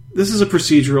 This is a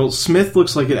procedural. Smith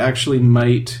looks like it actually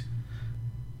might...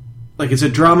 Like, it's a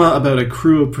drama about a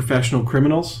crew of professional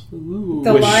criminals. Ooh.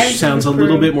 Which sounds a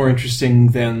little bit more interesting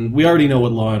than... We already know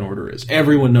what Law and Order is.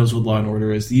 Everyone knows what Law and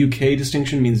Order is. The UK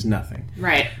distinction means nothing.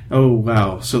 Right. Oh,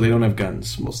 wow. So they don't have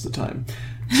guns most of the time.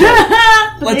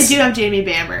 But they do have Jamie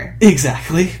Bamber.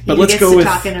 Exactly. But let's go with...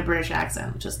 talk in a British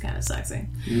accent, which is kind of sexy.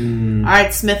 All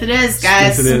right, Smith it is,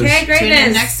 guys. Smith it is. Okay, greatness. Tune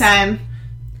in next time.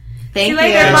 Thank you. See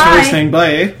you later. Thanks for listening.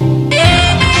 Bye.